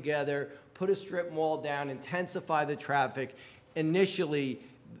lots together, put a strip mall down, intensify the traffic. Initially,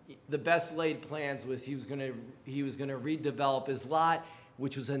 the best laid plans was he was gonna redevelop his lot,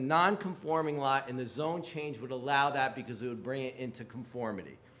 which was a non-conforming lot, and the zone change would allow that because it would bring it into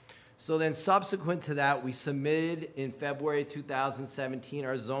conformity. So then subsequent to that, we submitted in February 2017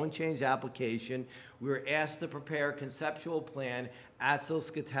 our zone change application. We were asked to prepare a conceptual plan. Atzel,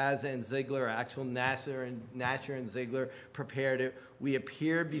 Skataza, and Ziegler, actual Nasser and Ziegler prepared it. We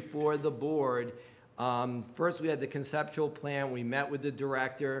appeared before the board. First, we had the conceptual plan. We met with the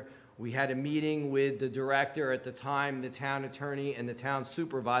director. We had a meeting with the director at the time, the town attorney, and the town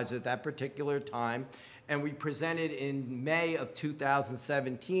supervisor at that particular time. And we presented in May of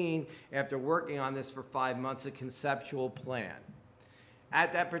 2017, after working on this for 5 months, a conceptual plan.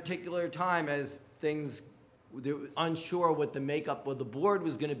 At that particular time, as things were unsure what the makeup of the board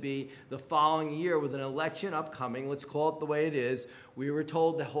was going to be, the following year with an election upcoming, let's call it the way it is, we were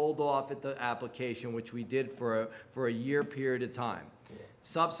told to hold off at the application, which we did for a year period of time.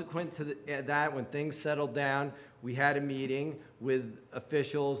 Subsequent to that, when things settled down, we had a meeting with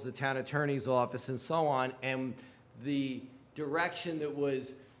officials, the town attorney's office, and so on, and the direction that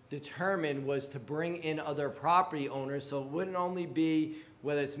was determined was to bring in other property owners, so it wouldn't only be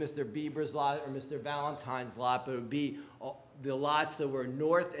whether it's Mr. Bieber's lot or Mr. Valentine's lot, but it would be the lots that were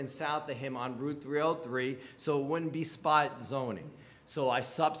north and south of him on Route 303, so it wouldn't be spot zoning. So I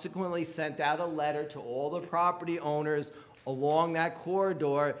subsequently sent out a letter to all the property owners along that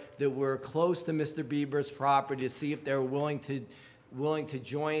corridor that were close to Mr. Bieber's property to see if they were willing to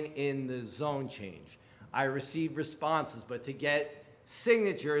join in the zone change. I received responses, but to get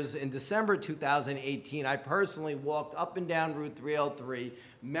signatures in December 2018, I personally walked up and down Route 303,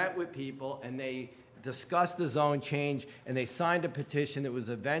 met with people, and they discussed the zone change, and they signed a petition that was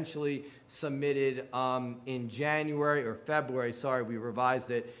eventually submitted in January or February, sorry, we revised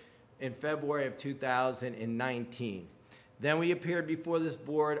it, in February of 2019. Then we appeared before this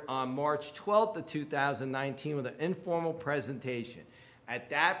board on March 12th of 2019 with an informal presentation. At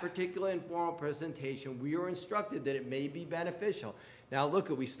that particular informal presentation, we were instructed that it may be beneficial. Now look,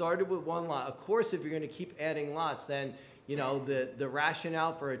 we started with one lot. Of course, if you're going to keep adding lots, then you know the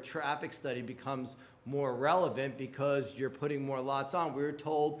rationale for a traffic study becomes more relevant because you're putting more lots on. We were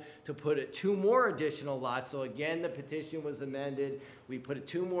told to put 2 more additional lots. So again, the petition was amended. We put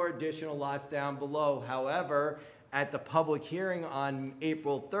 2 more additional lots down below. However, at the public hearing on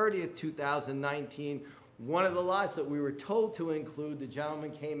April 30th, 2019, one of the lots that we were told to include, the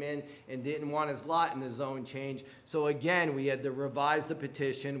gentleman came in and didn't want his lot in the zone change. So again, we had to revise the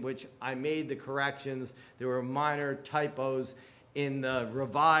petition, which I made the corrections. There were minor typos in the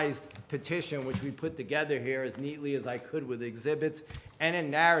revised petition, which we put together here as neatly as I could with exhibits and a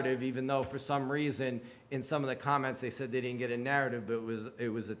narrative, even though for some reason in some of the comments they said they didn't get a narrative, but it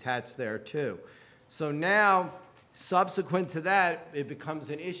was attached there too. So now, subsequent to that, it becomes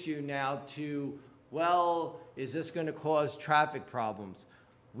an issue now to, well, is this going to cause traffic problems?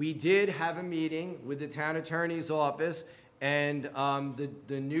 We did have a meeting with the town attorney's office and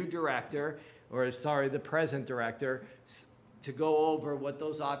the new director, or sorry, the present director, to go over what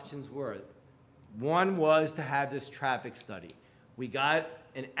those options were. One was to have this traffic study. We got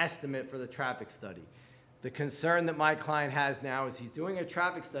an estimate for the traffic study. The concern that my client has now is he's doing a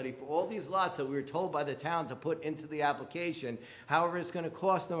traffic study for all these lots that we were told by the town to put into the application. However, it's going to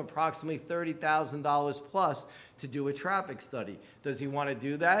cost them approximately $30,000 plus to do a traffic study. Does he want to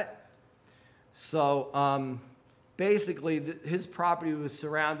do that? So basically, his property was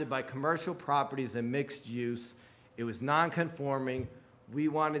surrounded by commercial properties and mixed use. It was non-conforming. We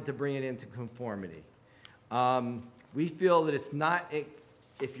wanted to bring it into conformity. We feel that it's not,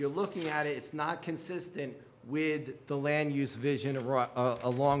 if you're looking at it, it's not consistent with the land use vision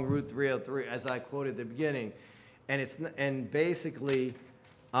along Route 303, as I quoted at the beginning. And basically,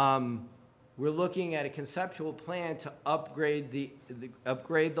 we're looking at a conceptual plan to upgrade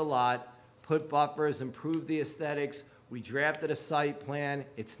the lot, put buffers, improve the aesthetics. We drafted a site plan.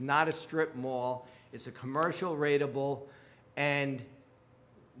 It's not a strip mall. It's a commercial rateable, and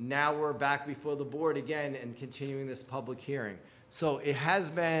now we're back before the board again and continuing this public hearing. So it has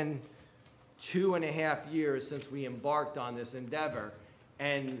been 2.5 years since we embarked on this endeavor,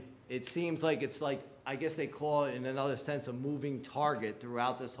 and it seems like it's like, I guess they call it in another sense, a moving target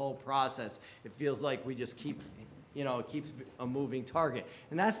throughout this whole process. It feels like we just keep, you know, it keeps a moving target.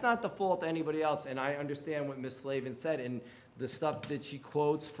 And that's not the fault of anybody else, and I understand what Ms. Slavin said, and the stuff that she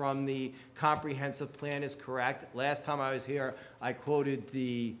quotes from the comprehensive plan is correct. Last time I was here, I quoted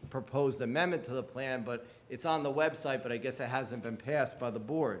the proposed amendment to the plan, but it's on the website, but I guess it hasn't been passed by the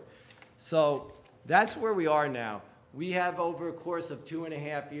board. So that's where we are now. We have, over a course of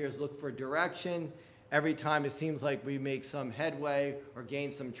 2.5 years, looked for direction. Every time it seems like we make some headway or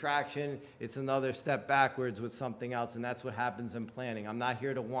gain some traction, it's another step backwards with something else, and that's what happens in planning. I'm not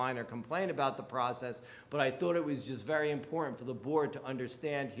here to whine or complain about the process, but I thought it was just very important for the board to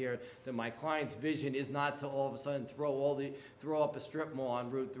understand here that my client's vision is not to all of a sudden throw up a strip mall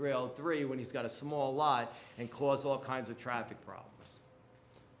on Route 303 when he's got a small lot and cause all kinds of traffic problems.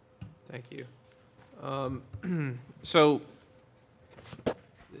 Thank you. So,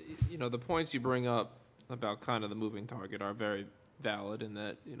 you know, the points you bring up about kind of the moving target are very valid, in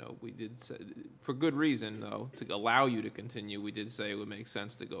that, you know, we did say, for good reason though, to allow you to continue, we did say it would make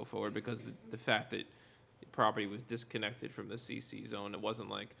sense to go forward because the fact that the property was disconnected from the CC zone, it wasn't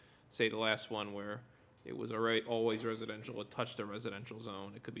like, say, the last one where it was always residential, it touched a residential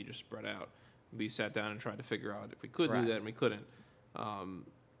zone, it could be just spread out. We sat down and tried to figure out if we could do that, and we couldn't.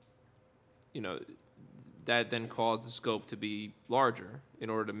 You know, that then caused the scope to be larger in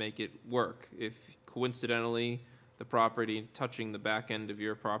order to make it work. If coincidentally the property touching the back end of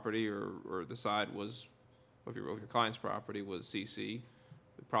your property or the side was of your client's property was CC,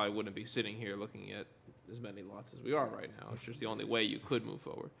 we probably wouldn't be sitting here looking at as many lots as we are right now. It's just the only way you could move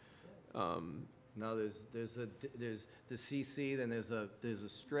forward. No, there's the CC, then there's a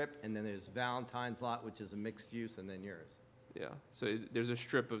strip, and then there's Valentine's lot, which is a mixed use, and then yours. Yeah, so there's a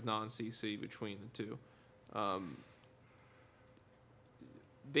strip of non-CC between the two.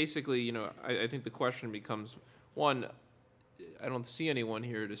 Basically, you know, I think the question becomes, one, I don't see anyone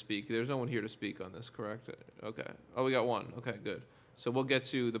here to speak. There's no one here to speak on this, correct? Okay. Oh, we got one. Okay, good. So we'll get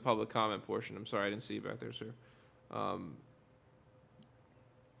to the public comment portion. I'm sorry, I didn't see you back there, sir.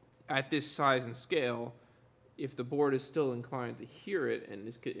 At this size and scale, if the board is still inclined to hear it and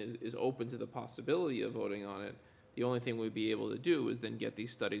is open to the possibility of voting on it, the only thing we'd be able to do is then get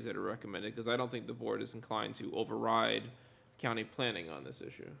these studies that are recommended, because I don't think the board is inclined to override county planning on this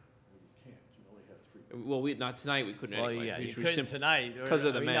issue. Well, not tonight, we couldn't Well, anyway. yeah, you because we couldn't tonight. Because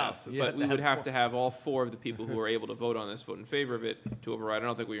of the I mean, math, no, you but have we to would have four. to have all 4 of the people who are able to vote on this vote in favor of it to override. I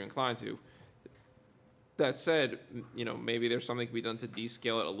don't think we're inclined to. That said, you know, maybe there's something to be done to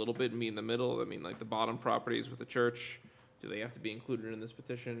descale it a little bit and be in the middle. I mean, like the bottom properties with the church, do they have to be included in this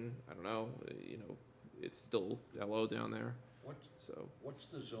petition? I don't know. You know, it's still LO down there. What's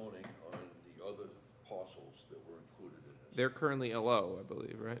the zoning on the other parcels that were included in this? They're currently LO, I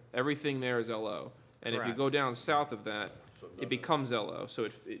believe, right? Everything there is LO. And if you Correct. go down south of that, So none it of- becomes LO. So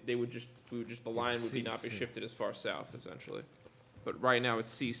the line would not be CC. shifted as far south, essentially. But right now, it's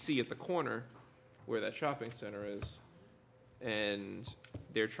CC at the corner where that shopping center is. And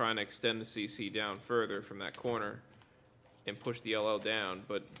they're trying to extend the CC down further from that corner and push the LO down.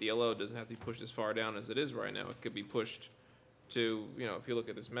 But the LO doesn't have to be pushed as far down as it is right now. It could be pushed to, you know, if you look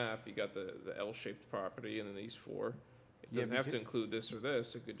at this map, you got the L-shaped property and then these 4. It Yeah, doesn't have to because- include this or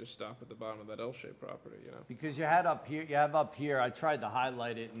this. It could just stop at the bottom of that L-shaped property, you know? Because you have up here, I tried to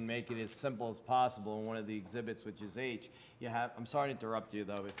highlight it and make it as simple as possible in one of the exhibits, which is H. You have, I'm sorry to interrupt you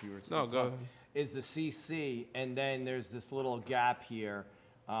though, if you were still No, go talking. Is the CC, and then there's this little gap here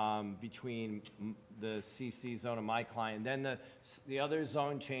between the CC zone of my client. Then the other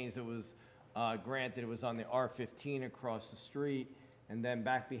zone change that was granted, it was on the R15 across the street. And then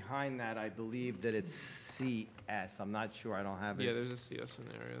back behind that, I believe that it's CS. I'm not sure, I don't have it. Yeah, there's a CS in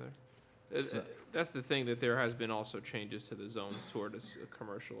the area there. So- That's the thing, that there has been also changes to the zones toward a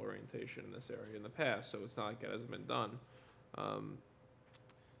commercial orientation in this area in the past, so it's not like it hasn't been done.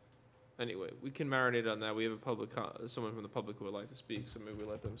 Anyway, we can marinate on that. We have someone from the public who would like to speak, so maybe we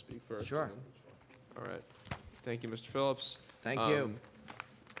let them speak first. Sure. and then- All right. Thank you, Mr. Phillips. Thank you.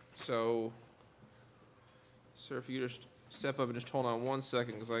 So, sir, if you just step up and just hold on 1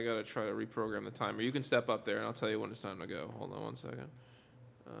 second, because I gotta try to reprogram the timer. You can step up there, and I'll tell you when it's time to go. Hold on 1 second.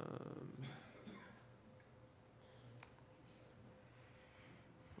 Hold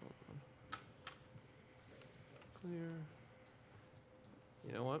on. Clear.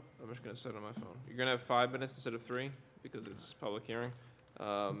 You know what? I'm just gonna set it on my phone. You're gonna have 5 minutes instead of 3, because it's public hearing.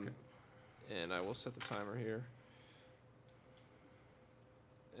 And I will set the timer here.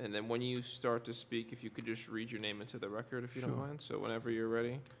 And then when you start to speak, if you could just read your name into the record, if you don't Sure. mind. So whenever you're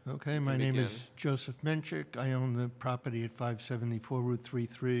ready. Okay, You my can name begin. is Joseph Menchik. I own the property at 574 Route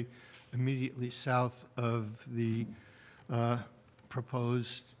 33, immediately south of the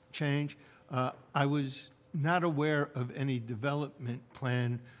proposed change. I was not aware of any development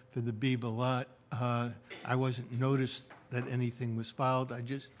plan for the Biba lot. I wasn't noticed that anything was filed.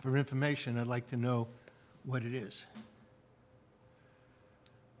 For information, I'd like to know what it is.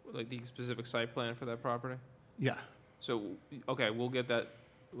 Like the specific site plan for that property? Yeah. So, okay, we'll get that,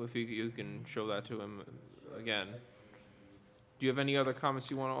 if you can show that to him again. Do you have any other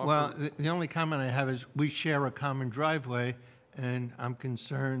comments you want to offer? Well, the only comment I have is we share a common driveway, and I'm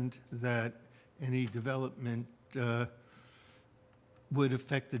concerned that any development would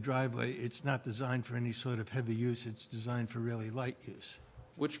affect the driveway. It's not designed for any sort of heavy use. It's designed for really light use.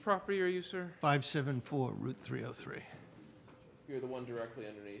 Which property are you, sir? 574 Route 303. You're the one directly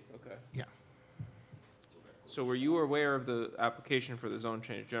underneath, okay. Yeah. So were you aware of the application for the zone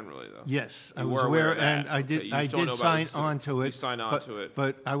change generally, though? Yes, I You was were aware, of and that. I Okay, did, you I just don't know did about sign the- on to it. You signed on but- to it.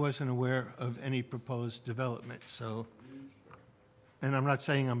 But I wasn't aware of any proposed development, so, and I'm not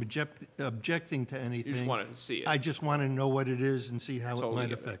saying I'm objecting to anything. You just wanted to see it. I just want to know what it is and see how it Totally might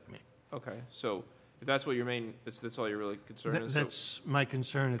get it. affect me. Okay, so if that's what your main, that's all you're really concerned is? so That's my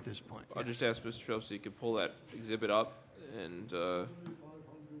concern at this point. I'll just ask Mr. Phillips so you could pull that exhibit up and,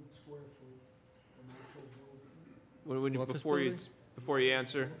 before you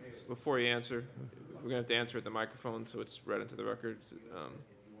answer, we're gonna have to answer at the microphone, so it's read into the record.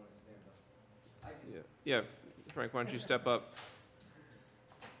 Yeah, Frank, why don't you step up?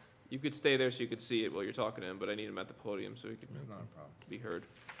 You could stay there so you could see it while you're talking to him, but I need him at the podium so he could It's not a problem. be heard.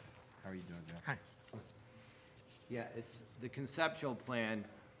 How are you doing, Joe? Hi. Yeah, it's the conceptual plan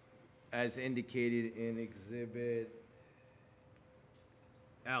as indicated in Exhibit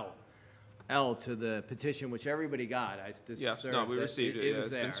L to the petition, which everybody got. Yes, no, we received it, yeah, was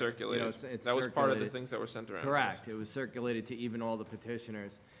it's there. been circulated. It's That was part of the circulated. things that were sent around. Correct. It was circulated to even all the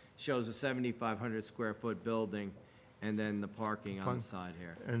petitioners. Shows a 7,500 square foot building and then the parking on the side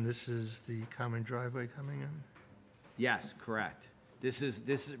here. And this is the common driveway coming in? Yes, correct. This is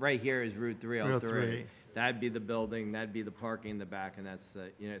right here is Route 303. 303. That'd be the building, that'd be the parking in the back, and that's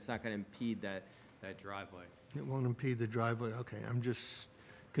the, it's not gonna impede that driveway. It won't impede the driveway, okay. I'm just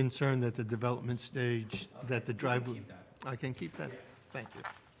concerned that the development stage, that the driveway... keep that. I can keep that? Thank you.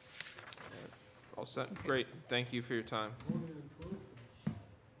 All set, great, thank you for your time.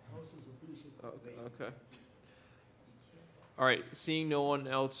 Okay. All right, seeing no one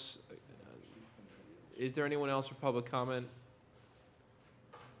else, is there anyone else for public comment?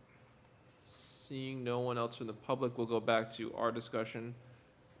 Seeing no one else from the public, we'll go back to our discussion.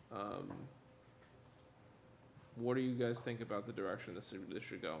 What do you guys think about the direction this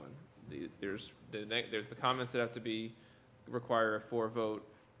should go in? There's the comments that have to require a 4 vote.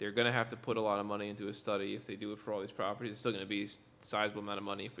 They're gonna have to put a lot of money into a study if they do it for all these properties. It's still gonna be a sizable amount of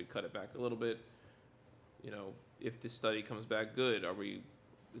money if we cut it back a little bit. If this study comes back good,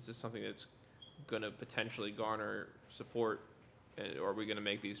 is this something that's gonna potentially garner support? Or are we gonna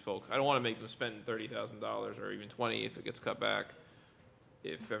make these folks, I don't wanna make them spend $30,000 or even 20 if it gets cut back.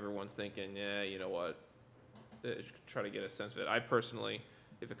 If everyone's thinking, yeah, you know what, try to get a sense of it. I personally,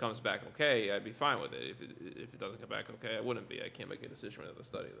 if it comes back okay, I'd be fine with it. If it doesn't come back okay, I wouldn't be. I can't make a decision without the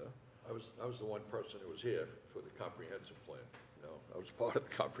study, though. I was the one person who was here for the comprehensive plan, I was part of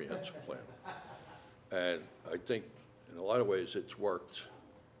the comprehensive plan. And I think in a lot of ways it's worked.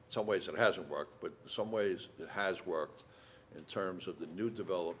 In some ways it hasn't worked, but in some ways it has worked in terms of the new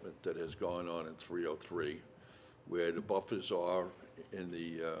development that has gone on in 303, where the buffers are in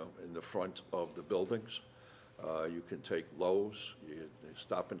the front of the buildings. You can take Lowe's, you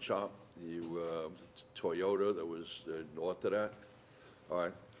Stop and Shop, Toyota that was north of that. All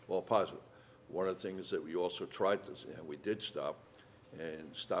right, well, positive. One of the things that we also tried to, and we did stop,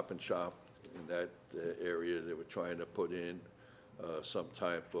 and Stop and Shop in that area, they were trying to put in some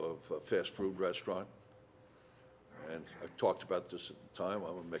type of fast food restaurant. And I talked about this at the time.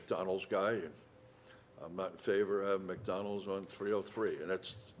 I'm a McDonald's guy, and I'm not in favor of McDonald's on 303. And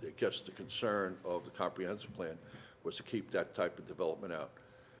that's, I guess, the concern of the comprehensive plan was to keep that type of development out.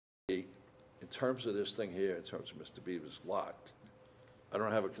 In terms of this thing here, in terms of Mr. Beaver's lot, I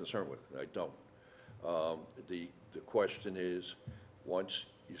don't have a concern with it. I don't. The question is, once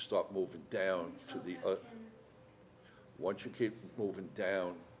you start moving down to the, once you keep moving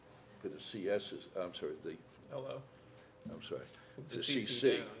down to the CS's, I'm sorry, Hello. I'm sorry, The the CC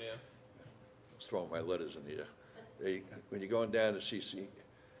CC. down, yeah. I was throwing my letters in the air. When you're going down to CC,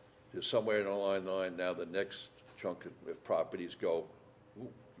 there's somewhere in line 9 now, the next chunk of properties go, ooh,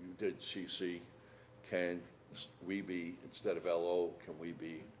 you did CC, can we be, instead of LO, can we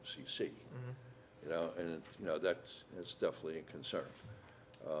be CC? And that's definitely a concern.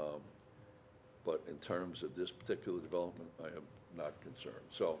 But in terms of this particular development, I am not concerned.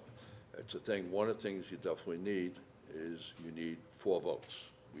 So it's a thing, one of the things you definitely need is you need 4 votes.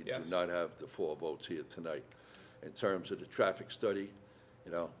 We do not have the 4 votes here tonight. In terms of the traffic study, I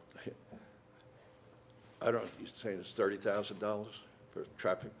don't, you're saying it's $30,000 for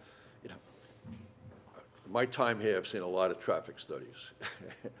traffic? My time here, I've seen a lot of traffic studies.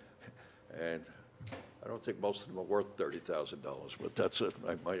 And I don't think most of them are worth $30,000, but that's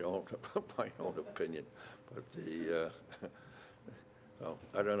my own opinion. But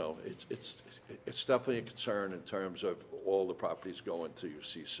I don't know. It's definitely a concern in terms of all the properties going to your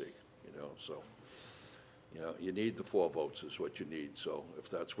CC. So you need the 4 votes is what you need. So if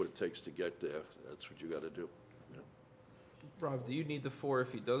that's what it takes to get there, that's what you got to do. Rob, do you need the 4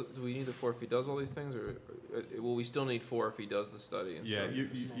 if he does? Do we need the 4 if he does all these things, or will we still need 4 if he does the study? And Yeah, stuff?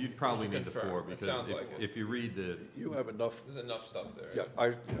 you'd probably need the Confirm. 4 It because sounds like it. if you read the, You have enough. There's enough stuff there. Yeah,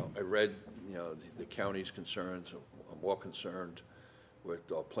 I read, the county's concerns. I'm more concerned with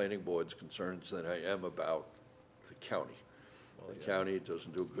the planning board's concerns than I am about the county. The county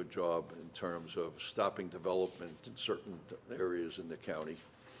doesn't do a good job in terms of stopping development in certain areas in the county.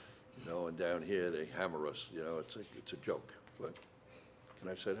 And down here, they hammer us, it's a joke, but, can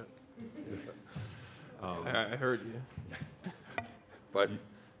I say that? I heard you. But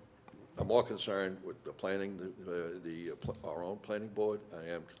I'm more concerned with the planning, our own planning board. I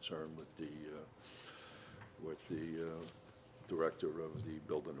am concerned with the director of the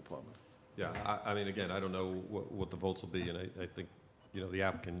building department. yeah, I mean, again, I don't know what the votes will be, and I think, the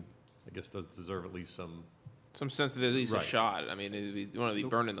applicant, I guess, does deserve at least some sense that there's at least Right. a shot. I mean, you want to be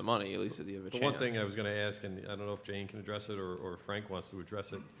burning the money, at least if you have a The chance. one thing I was going to ask, and I don't know if Jane can address it or Frank wants to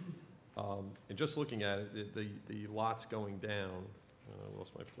address it, and just looking at it, the lots going down, I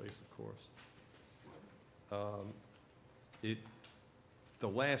lost my place, of course. The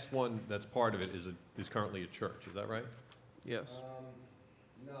last one that's part of it is currently a church, is that right? Yes.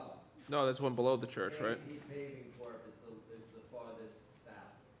 No. No, that's one below the church, right? Paving Corp is the farthest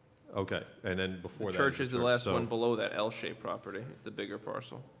Okay, and then before The that. church is the last so- one below that L-shaped property, it's the bigger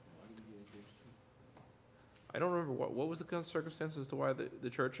parcel. I don't remember, what was the kind of circumstances as to why the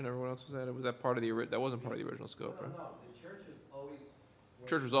church and everyone else was at it? Was that part of the, that wasn't part of the original scope, right? No, the church was always.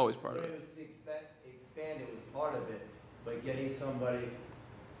 Church was always part of When it. it was to expand, it was part of it, but getting somebody,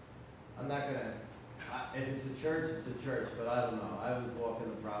 I'm not gonna, if it's a church, it's a church, but I don't know, I was walking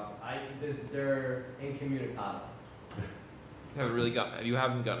the property, they're incommunicado. You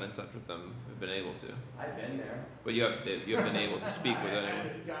haven't gotten in touch with them, have been able to, I've been there. but you have been able to speak with I anyone.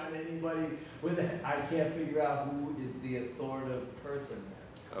 haven't gotten anybody with it, I can't figure out who is the authoritative person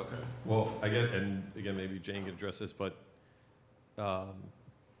there. Okay. Well, I get, and again, maybe Jane can address this, but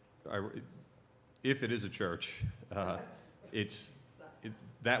if it is a church,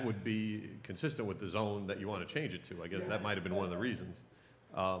 that would be consistent with the zone that you want to change it to. I guess that might have been one of the reasons.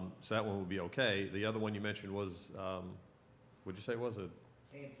 So that one would be okay. The other one you mentioned was, what'd you say it was?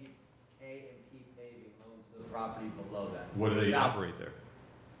 K&P Paving owns the property below that. What do they South- operate there?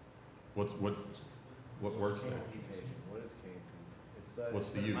 What works there? K&P Paving? What is K&P? It's What's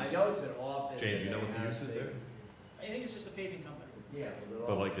the use? I know it's an office. Jane, do you and know what they the have use is there? I think it's just a paving company. Yeah,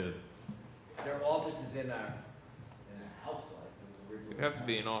 But like a, their office is in a house, like, it was originally. It'd have to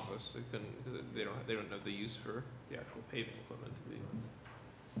be an office, it couldn't, because they don't have the use for the actual paving equipment to be,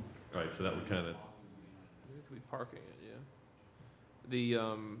 all right, so that would kind of, to be parking it,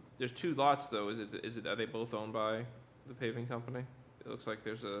 yeah. There's two lots though, are they both owned by the paving company? It looks like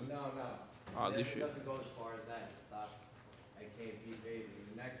there's a No, odd it issue. doesn't go as far as that, it stops at K&P Paving.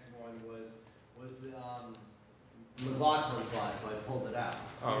 The next one was the, McLaughlin's lot, so I pulled it out.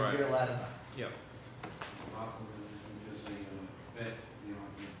 Oh, It was right. here last time. Yep.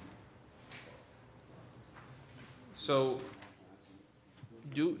 So,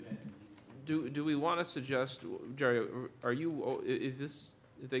 do we want to suggest, Jerry, are you,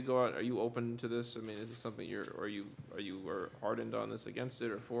 if they go out, are you open to this? I mean, is this something are you hardened on this, against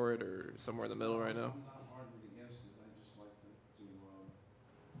it, or for it, or somewhere in the middle right now? I'm not hardened against it, I just like to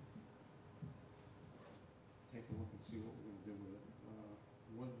take a look and see what we're gonna do with it.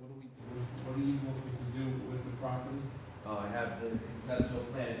 What are you looking to do with the property? Oh, I have the conceptual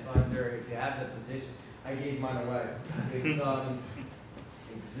plan, it's on there, if you have the petition, I gave mine away. It's on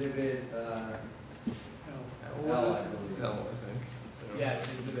exhibit, L, I believe. L, I think. Yeah, it's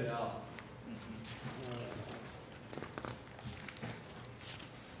exhibit L.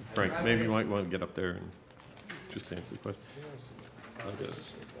 Frank, maybe you might want to get up there and just answer the question.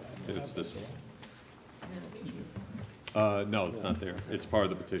 It's this one. No, it's not there. It's part of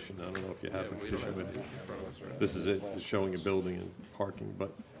the petition. I don't know if you have the We don't petition have with that you. in front of us, right? This is it, it's showing a building and parking,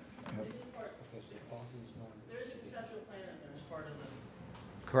 but There is a conceptual plan in there as part of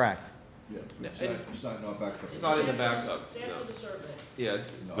the. Correct. It's not in our backup. It's not in the backup, It's no. after the survey. Yeah,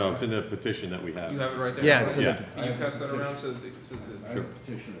 no, it's in the petition that we you have. have it right there? Yeah, it's in the- Can you pass that around so the, Sure.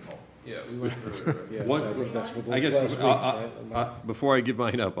 Petition at home. yeah, we went through it. right? What, I guess, before I give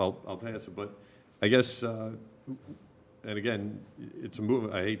mine up, I'll pass it, but I guess, and again, it's a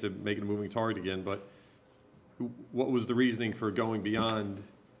move, I hate to make it a moving target again, but what was the reasoning for going beyond,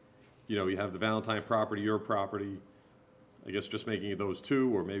 you have the Valentine property, your property, I guess just making it those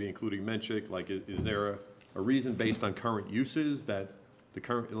two, or maybe including Menchik, like, is there a reason based on current uses that the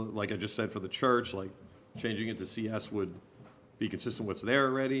current, like I just said for the church, like, changing it to CS would be consistent with what's there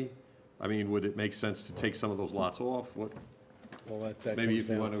already? I mean, would it make sense to take some of those lots off? What, maybe if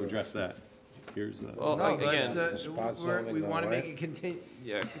you want to address that. Here's, Well, No, again, that's we want to make it continue.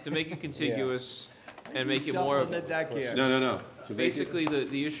 yeah, to make it contiguous and make it more, The deck here. no. To make it- basically,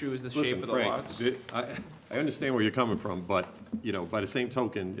 the issue is the shape Listen, of the Frank, lots. I understand where you're coming from, but, by the same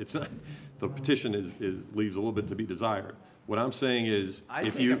token, it's not, the petition leaves a little bit to be desired. What I'm saying is, I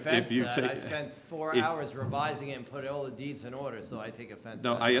if take you, offense if you to that. I take. spent 4 if- hours revising it and put all the deeds in order, so I take offense to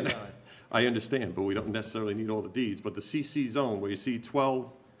No, that. I understand, but we don't necessarily need all the deeds, but the CC zone, where you see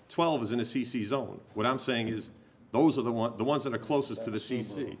 12 is in a CC zone. What I'm saying is, those are the ones that are closest to the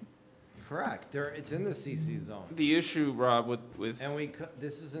CC. Correct, it's in the CC zone. The issue, Rob, with, And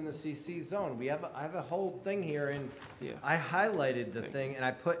this is in the CC zone. I have a whole thing here, and Yeah. I highlighted the thing, and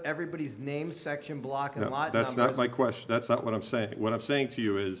I put everybody's name, section, block, and No, lot that's numbers. not my question, that's not what I'm saying. What I'm saying to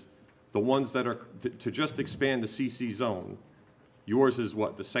you is, the ones that are, to just expand the CC zone, yours is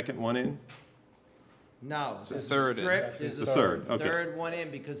what, the second one in? No, there's a third in. strip, there's The a third, okay. third one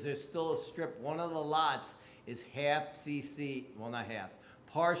in, because there's still a strip. One of the lots is half CC, well, not half,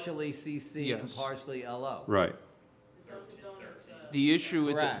 partially CC and Yes. partially LO. Right. the issue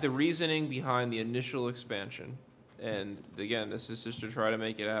with Correct. the reasoning behind the initial expansion, and again, this is just to try to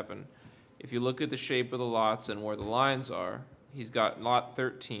make it happen. If you look at the shape of the lots and where the lines are, he's got lot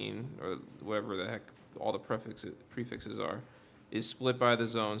 13, or whatever the heck all the prefixes are, is split by the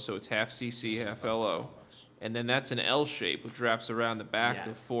zone, so it's half CC, half LO. And then that's an L shape, which wraps around the back of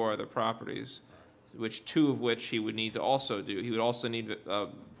Yes. 4 other properties, which 2 of which he would need to also do. He would also need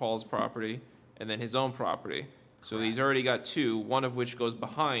Paul's property and then his own property. So he's already got 2, one of which goes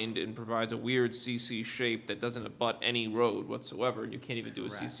behind and provides a weird CC shape that doesn't abut any road whatsoever, and you can't even do a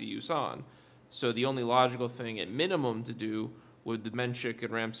CC use on. So the only logical thing at minimum to do would the Menchik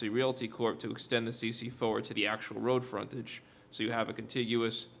and Ramsey Realty Corp. To extend the CC forward to the actual road frontage, so you have a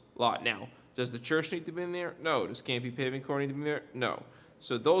contiguous lot. Now, does the church need to be in there? No. Does Campy Paving Corps need to be there? No.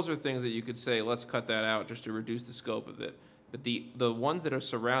 So those are things that you could say, let's cut that out just to reduce the scope of it. But the ones that are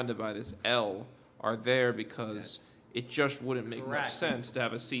surrounded by this L are there because it just wouldn't make much Correct. sense to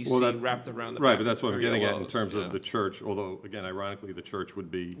have a CC Well, that- wrapped around the Right, back but that's what I'm of getting at in LOs, terms you of know? the church, although, again, ironically, the church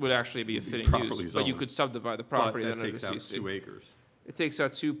would be, Would actually be a fitting properly use, but you zoned. could subdivide the but property that then under takes the out CC. 2 acres. It takes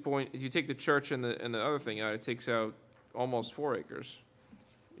out if you take the church and the other thing out, it takes out almost 4 acres.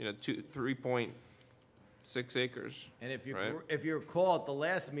 3.6 acres. And if you, Right. if you recall, at the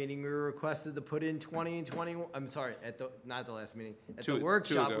last meeting, we were requested to put in 20 and 21, I'm sorry, not the last meeting. At Two the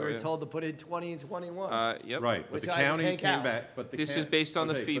workshop, ago, we were yeah. told to put in 20 and 21. Yep. Right, but Which the I county take came out. back, but the. This ca- is based on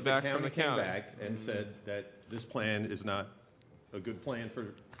the okay, but feedback from the came county. back and said that this plan is not a good plan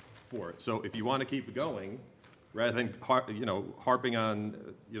for it. So if you want to keep it going, rather than, harping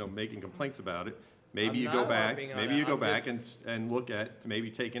on, making complaints about it, maybe I'm you go not back, harping on maybe it. you go I'm back and look at maybe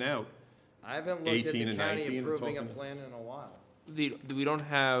taking out. I haven't looked at 18 the and county 19 and approving a talking- plan in a while. We don't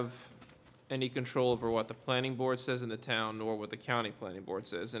have any control over what the planning board says in the town, nor what the county planning board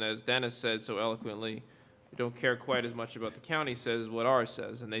says. And as Dennis said so eloquently, we don't care quite as much about the county says as what ours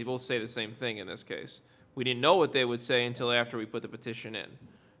says, and they both say the same thing in this case. We didn't know what they would say until after we put the petition in.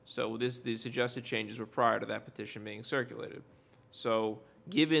 So these suggested changes were prior to that petition being circulated. So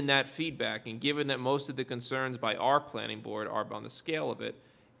given that feedback, and given that most of the concerns by our planning board are on the scale of it,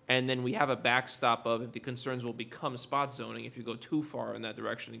 and then we have a backstop of if the concerns will become spot zoning if you go too far in that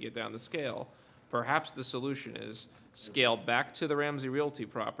direction to get down the scale, perhaps the solution is scale back to the Ramsey Realty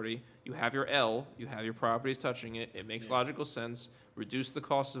property. You have your L, you have your properties touching it. It makes logical sense. Reduce the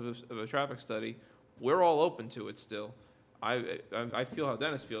cost of a traffic study. We're all open to it still. I feel how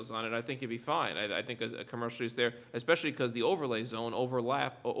Dennis feels on it. I think it'd be fine. I think a commercial use there, especially because the overlay zone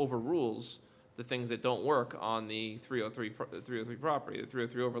overrules the things that don't work on the 303 property. The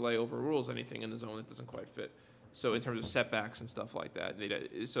 303 overlay overrules anything in the zone that doesn't quite fit. So in terms of setbacks and stuff like that.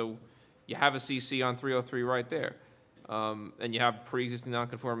 So you have a CC on 303 right there. And you have pre-existing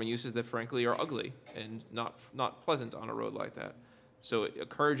non-conforming uses that frankly are ugly and not pleasant on a road like that. So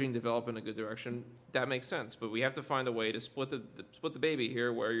encouraging development in a good direction, that makes sense. But we have to find a way to split the baby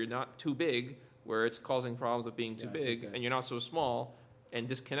here where you're not too big, where it's causing problems of being too big, and you're not so small and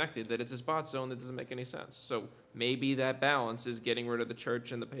disconnected that it's a spot zone that doesn't make any sense. So maybe that balance is getting rid of the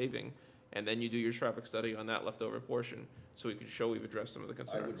church and the paving, and then you do your traffic study on that leftover portion, so we can show we've addressed some of the I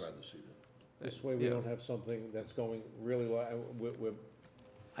concerns. would rather see that. This way, we Yeah. don't have something that's going really, we're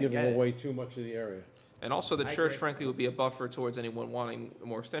I giving get it. away too much of the area. And also, the I church, agree. frankly, would be a buffer towards anyone wanting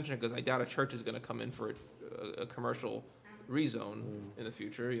more extension, because I doubt a church is gonna come in for a commercial rezone in the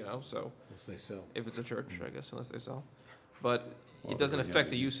future, so. As they sell. If it's a church, I guess, unless they sell. But Well, it doesn't they're affect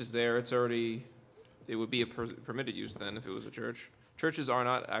the young. uses there, it would be a permitted use then if it was a church. Churches are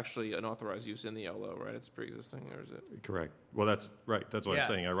not actually an authorized use in the LO, right? It's pre-existing, or is it? Correct. Well, that's right, that's what Yeah.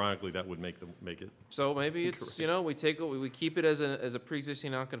 I'm saying. Ironically, that would make it. So maybe it's, we keep it as a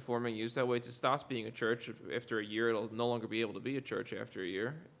pre-existing non-conforming use, that way it stops being a church. After a year, it'll no longer be able to be a church after a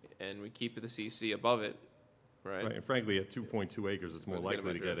year, and we keep the CC above it, Right, right? and frankly, at 2.2 acres, it's more Let's get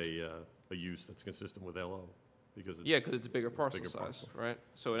likely to them get a use that's consistent with LO, because Yeah, because it's a bigger parcel bigger size, parcel. right?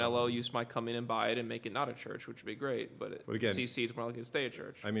 So an LO use might come in and buy it and make it not a church, which would be great, but But again- CC is more likely to stay a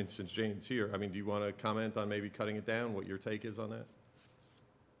church. I mean, since Jane's here, do you want to comment on maybe cutting it down, what your take is on that?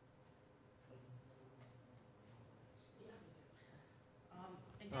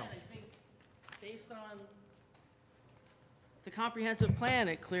 Again, I think based on the comprehensive plan,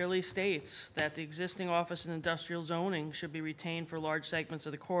 it clearly states that the existing office and industrial zoning should be retained for large segments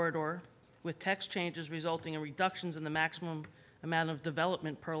of the corridor, with text changes resulting in reductions in the maximum amount of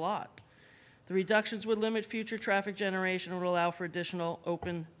development per lot. The reductions would limit future traffic generation and would allow for additional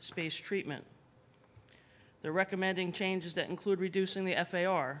open space treatment. They're recommending changes that include reducing the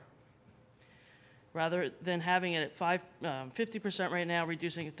FAR, rather than having it at 50% right now,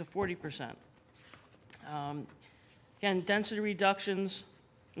 reducing it to 40%. Again, density reductions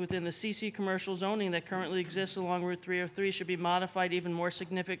within the CC commercial zoning that currently exists along Route 303 should be modified even more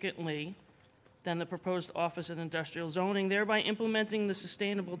significantly than the proposed office and industrial zoning, thereby implementing the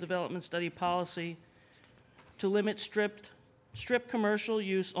sustainable development study policy to limit strip commercial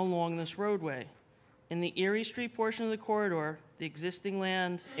use along this roadway. In the Erie Street portion of the corridor, the existing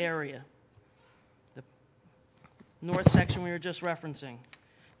land area, the north section we were just referencing,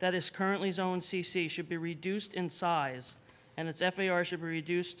 that is currently zoned CC should be reduced in size, and its FAR should be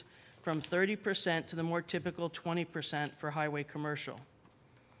reduced from 30% to the more typical 20% for highway commercial.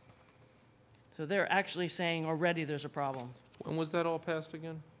 So they're actually saying already there's a problem. When was that all passed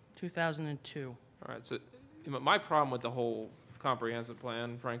again? 2002. All right, so my problem with the whole comprehensive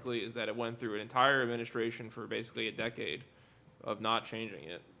plan, frankly, is that it went through an entire administration for basically a decade of not changing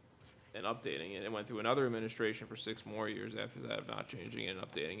it and updating it. It went through another administration for 6 more years after that of not changing it and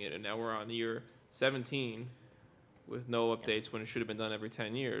updating it. And now we're on year 17 with no updates when it should have been done every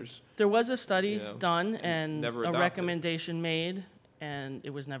 10 years. There was a study You know, done and never a adopted. recommendation made, and it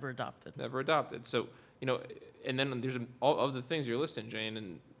was never adopted. Never adopted. So, you know, and then there's all of the things you're listing, Jane,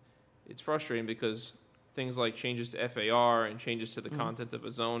 and it's frustrating because things like changes to FAR and changes to the content of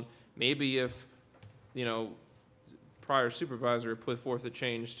a zone, maybe if, you know, prior supervisor put forth a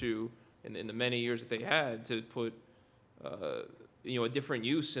change to, in the many years that they had, to put, you know, a different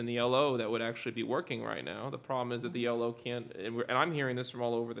use in the LO that would actually be working right now. The problem is that the LO can't, and I'm hearing this from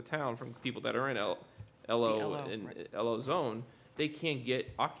all over the town, from people that are in LO and right. LO zone, they can't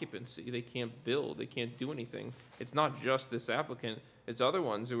get occupancy, they can't build, they can't do anything. It's not just this applicant, it's other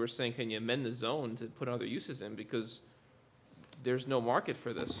ones who are saying, can you amend the zone to put other uses in, because there's no market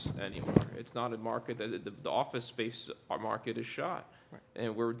for this anymore. It's not a market that, the office space market is shot. Right.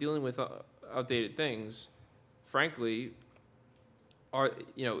 And we're dealing with outdated things. Frankly,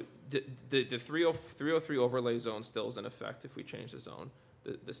 you know, the 303 overlay zone still is in effect if we change the zone.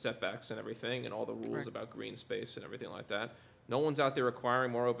 The setbacks and everything and all the rules Correct. about green space and everything like that. No one's out there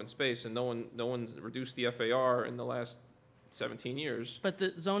requiring more open space, and no one's reduced the FAR in the last 17 years. But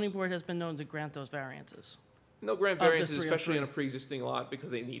the zoning board has been known to grant those variances. No grant Of the variances, especially on a 303. pre-existing lot,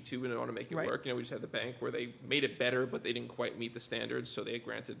 because they need to in order to make it Right. work. You know, we just had the bank where they made it better, but they didn't quite meet the standards, so they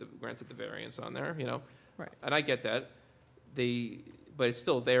granted the variance on there, you know? Right. And I get that. But it's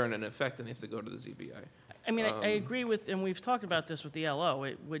still there and in effect, and they have to go to the ZBA. I mean, I agree with, and we've talked about this with the LO,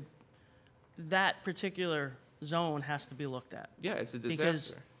 that particular zone has to be looked at. Yeah, it's a Because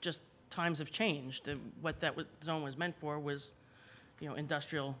disaster. just times have changed, and what that zone was meant for was, you know,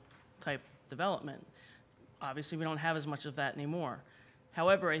 industrial type development. Obviously, we don't have as much of that anymore.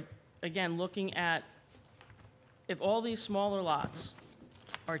 However, again, looking at, if all these smaller lots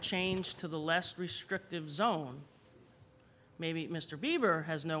are changed to the less restrictive zone, maybe Mr. Bieber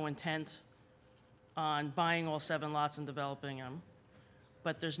has no intent on buying all 7 lots and developing them,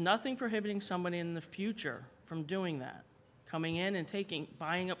 but there's nothing prohibiting somebody in the future from doing that, coming in and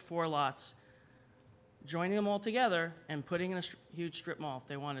buying up 4 lots, joining them all together and putting in a huge strip mall if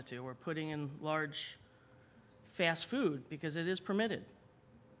they wanted to, or putting in large fast food, because it is permitted.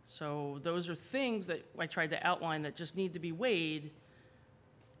 So those are things that I tried to outline that just need to be weighed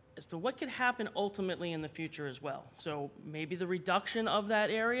as to what could happen ultimately in the future as well. So maybe the reduction of that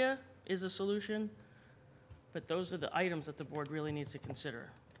area is a solution, but those are the items that the board really needs to consider.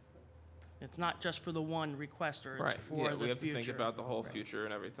 It's not just for the one requester, it's Right, for yeah, the we have to think future. about the whole Right. future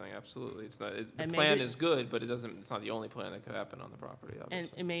and everything, absolutely. It's not, the And plan maybe- is good, but it's not the only plan that could happen on the property,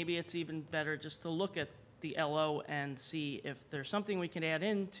 obviously. And maybe it's even better just to look at the LO and see if there's something we can add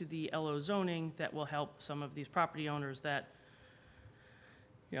into the LO zoning that will help some of these property owners that,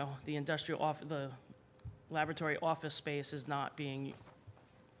 you know, the laboratory office space is not being,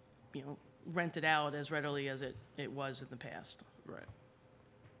 you know, rented out as readily as it was in the past. Right.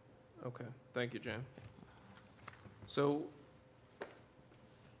 Okay, thank you, Jan. So,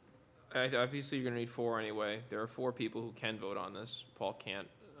 obviously, you're gonna need 4 anyway. There are 4 people who can vote on this. Paul can't.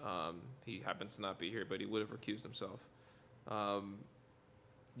 He happens to not be here, but he would have recused himself.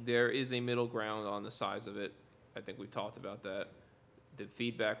 There is a middle ground on the size of it. I think we've talked about that. The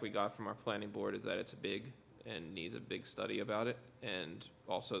feedback we got from our planning board is that it's big and needs a big study about it, and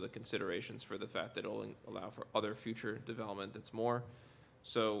also the considerations for the fact that it'll allow for other future development that's more.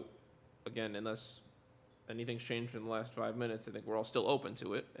 So, again, unless anything's changed in the last 5 minutes, I think we're all still open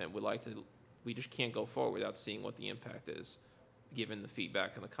to it, and we just can't go forward without seeing what the impact is, given the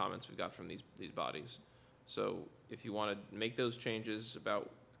feedback and the comments we got from these bodies. So if you want to make those changes about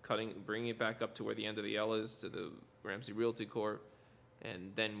bringing it back up to where the end of the L is, to the Ramsey Realty Corp.,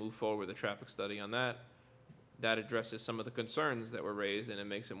 and then move forward with a traffic study on that, that addresses some of the concerns that were raised, and it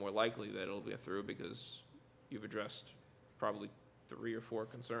makes it more likely that it'll get through, because you've addressed probably 3 or 4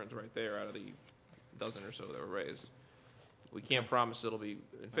 concerns right there out of the dozen or so that were raised. We can't promise it'll be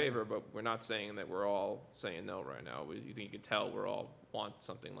in favor, but we're not saying that we're all saying no right now. You think you can tell we're all want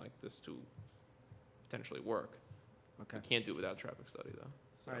something like this to potentially work. Okay. We can't do it without traffic study, though.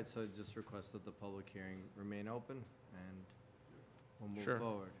 All right, so just request that the public hearing remain open, and we'll move Sure.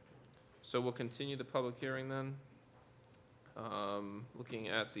 forward. So we'll continue the public hearing then. Looking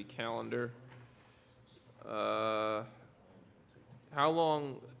at the calendar. How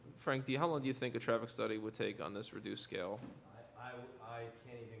long, Frank, how long do you think a traffic study would take on this reduced scale? I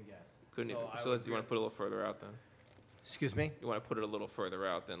can't even guess. Couldn't even, I so would you want to put it a little further out then? Excuse me? You want to put it a little further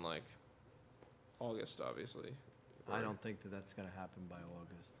out than like August, obviously? I Or- don't think that that's gonna happen by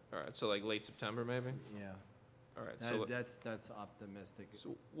August. All right, so like late September maybe? Yeah. All right, so, That's optimistic.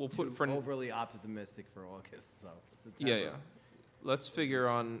 so we'll put for, Overly optimistic for August, so. yeah, September. yeah. Let's figure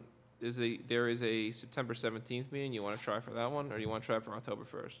on, there is a September 17th meeting. You want to try for that one, or you want to try for October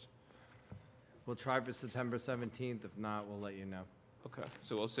 1st? We'll try for September 17th. If not, we'll let you know. Okay,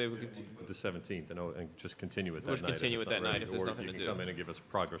 so we'll say we could, The 17th, and just continue it that We'll night. just continue if it it's not that night ready, if there's or nothing to you do. can come in and give us a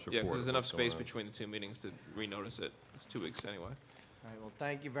progress report. yeah, because there's of enough what's going space on. between the two meetings to renotice it. It's 2 weeks anyway. All right, well,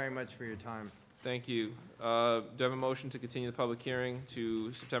 thank you very much for your time. Thank you. Do I have a motion to continue the public hearing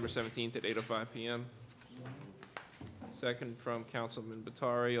to September 17th at 8:05 PM? Second from Councilman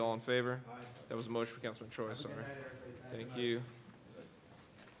Batari, all in favor? That was a motion for Councilman Troy, sorry. Thank you.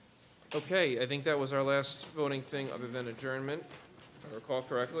 Okay, I think that was our last voting thing other than adjournment, if I recall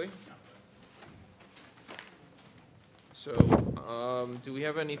correctly. So, do we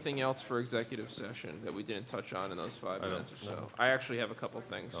have anything else for executive session that we didn't touch on in those 5 I don't- minutes or so? no. I actually have a couple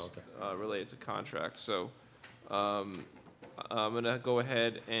things Oh, okay. related to contracts, so I'm gonna go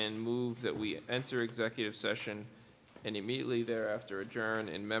ahead and move that we enter executive session and immediately thereafter adjourn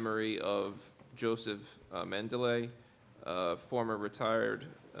in memory of Joseph Mendeley, former retired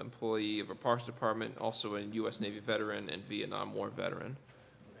employee of our Parks Department, also a U.S. Navy veteran and Vietnam War veteran.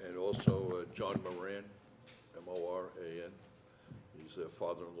 And also John Moran, M-O-R-A-N. He's the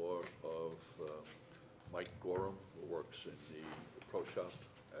father-in-law of Mike Gorham, who works in the pro shop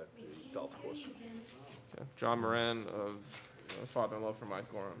at the golf course. Okay. John Moran, father-in-law for Mike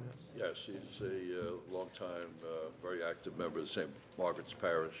Gorham. Yes, he's a longtime, very active member of St. Margaret's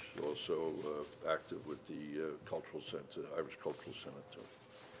Parish, also active with the Cultural Center, Irish Cultural Center, too.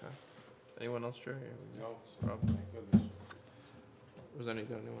 Okay. Anyone else, Jerry? No, Rob? thank goodness. Was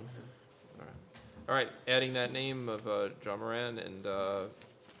anyone here? All right. All right, adding that name of John Moran, and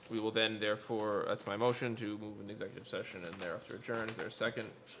we will then therefore, that's my motion, to move in executive session and thereafter adjourn. Is there a second?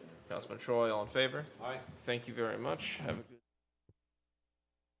 Councilman Troy, all in favor? Aye. Thank you very much. Have a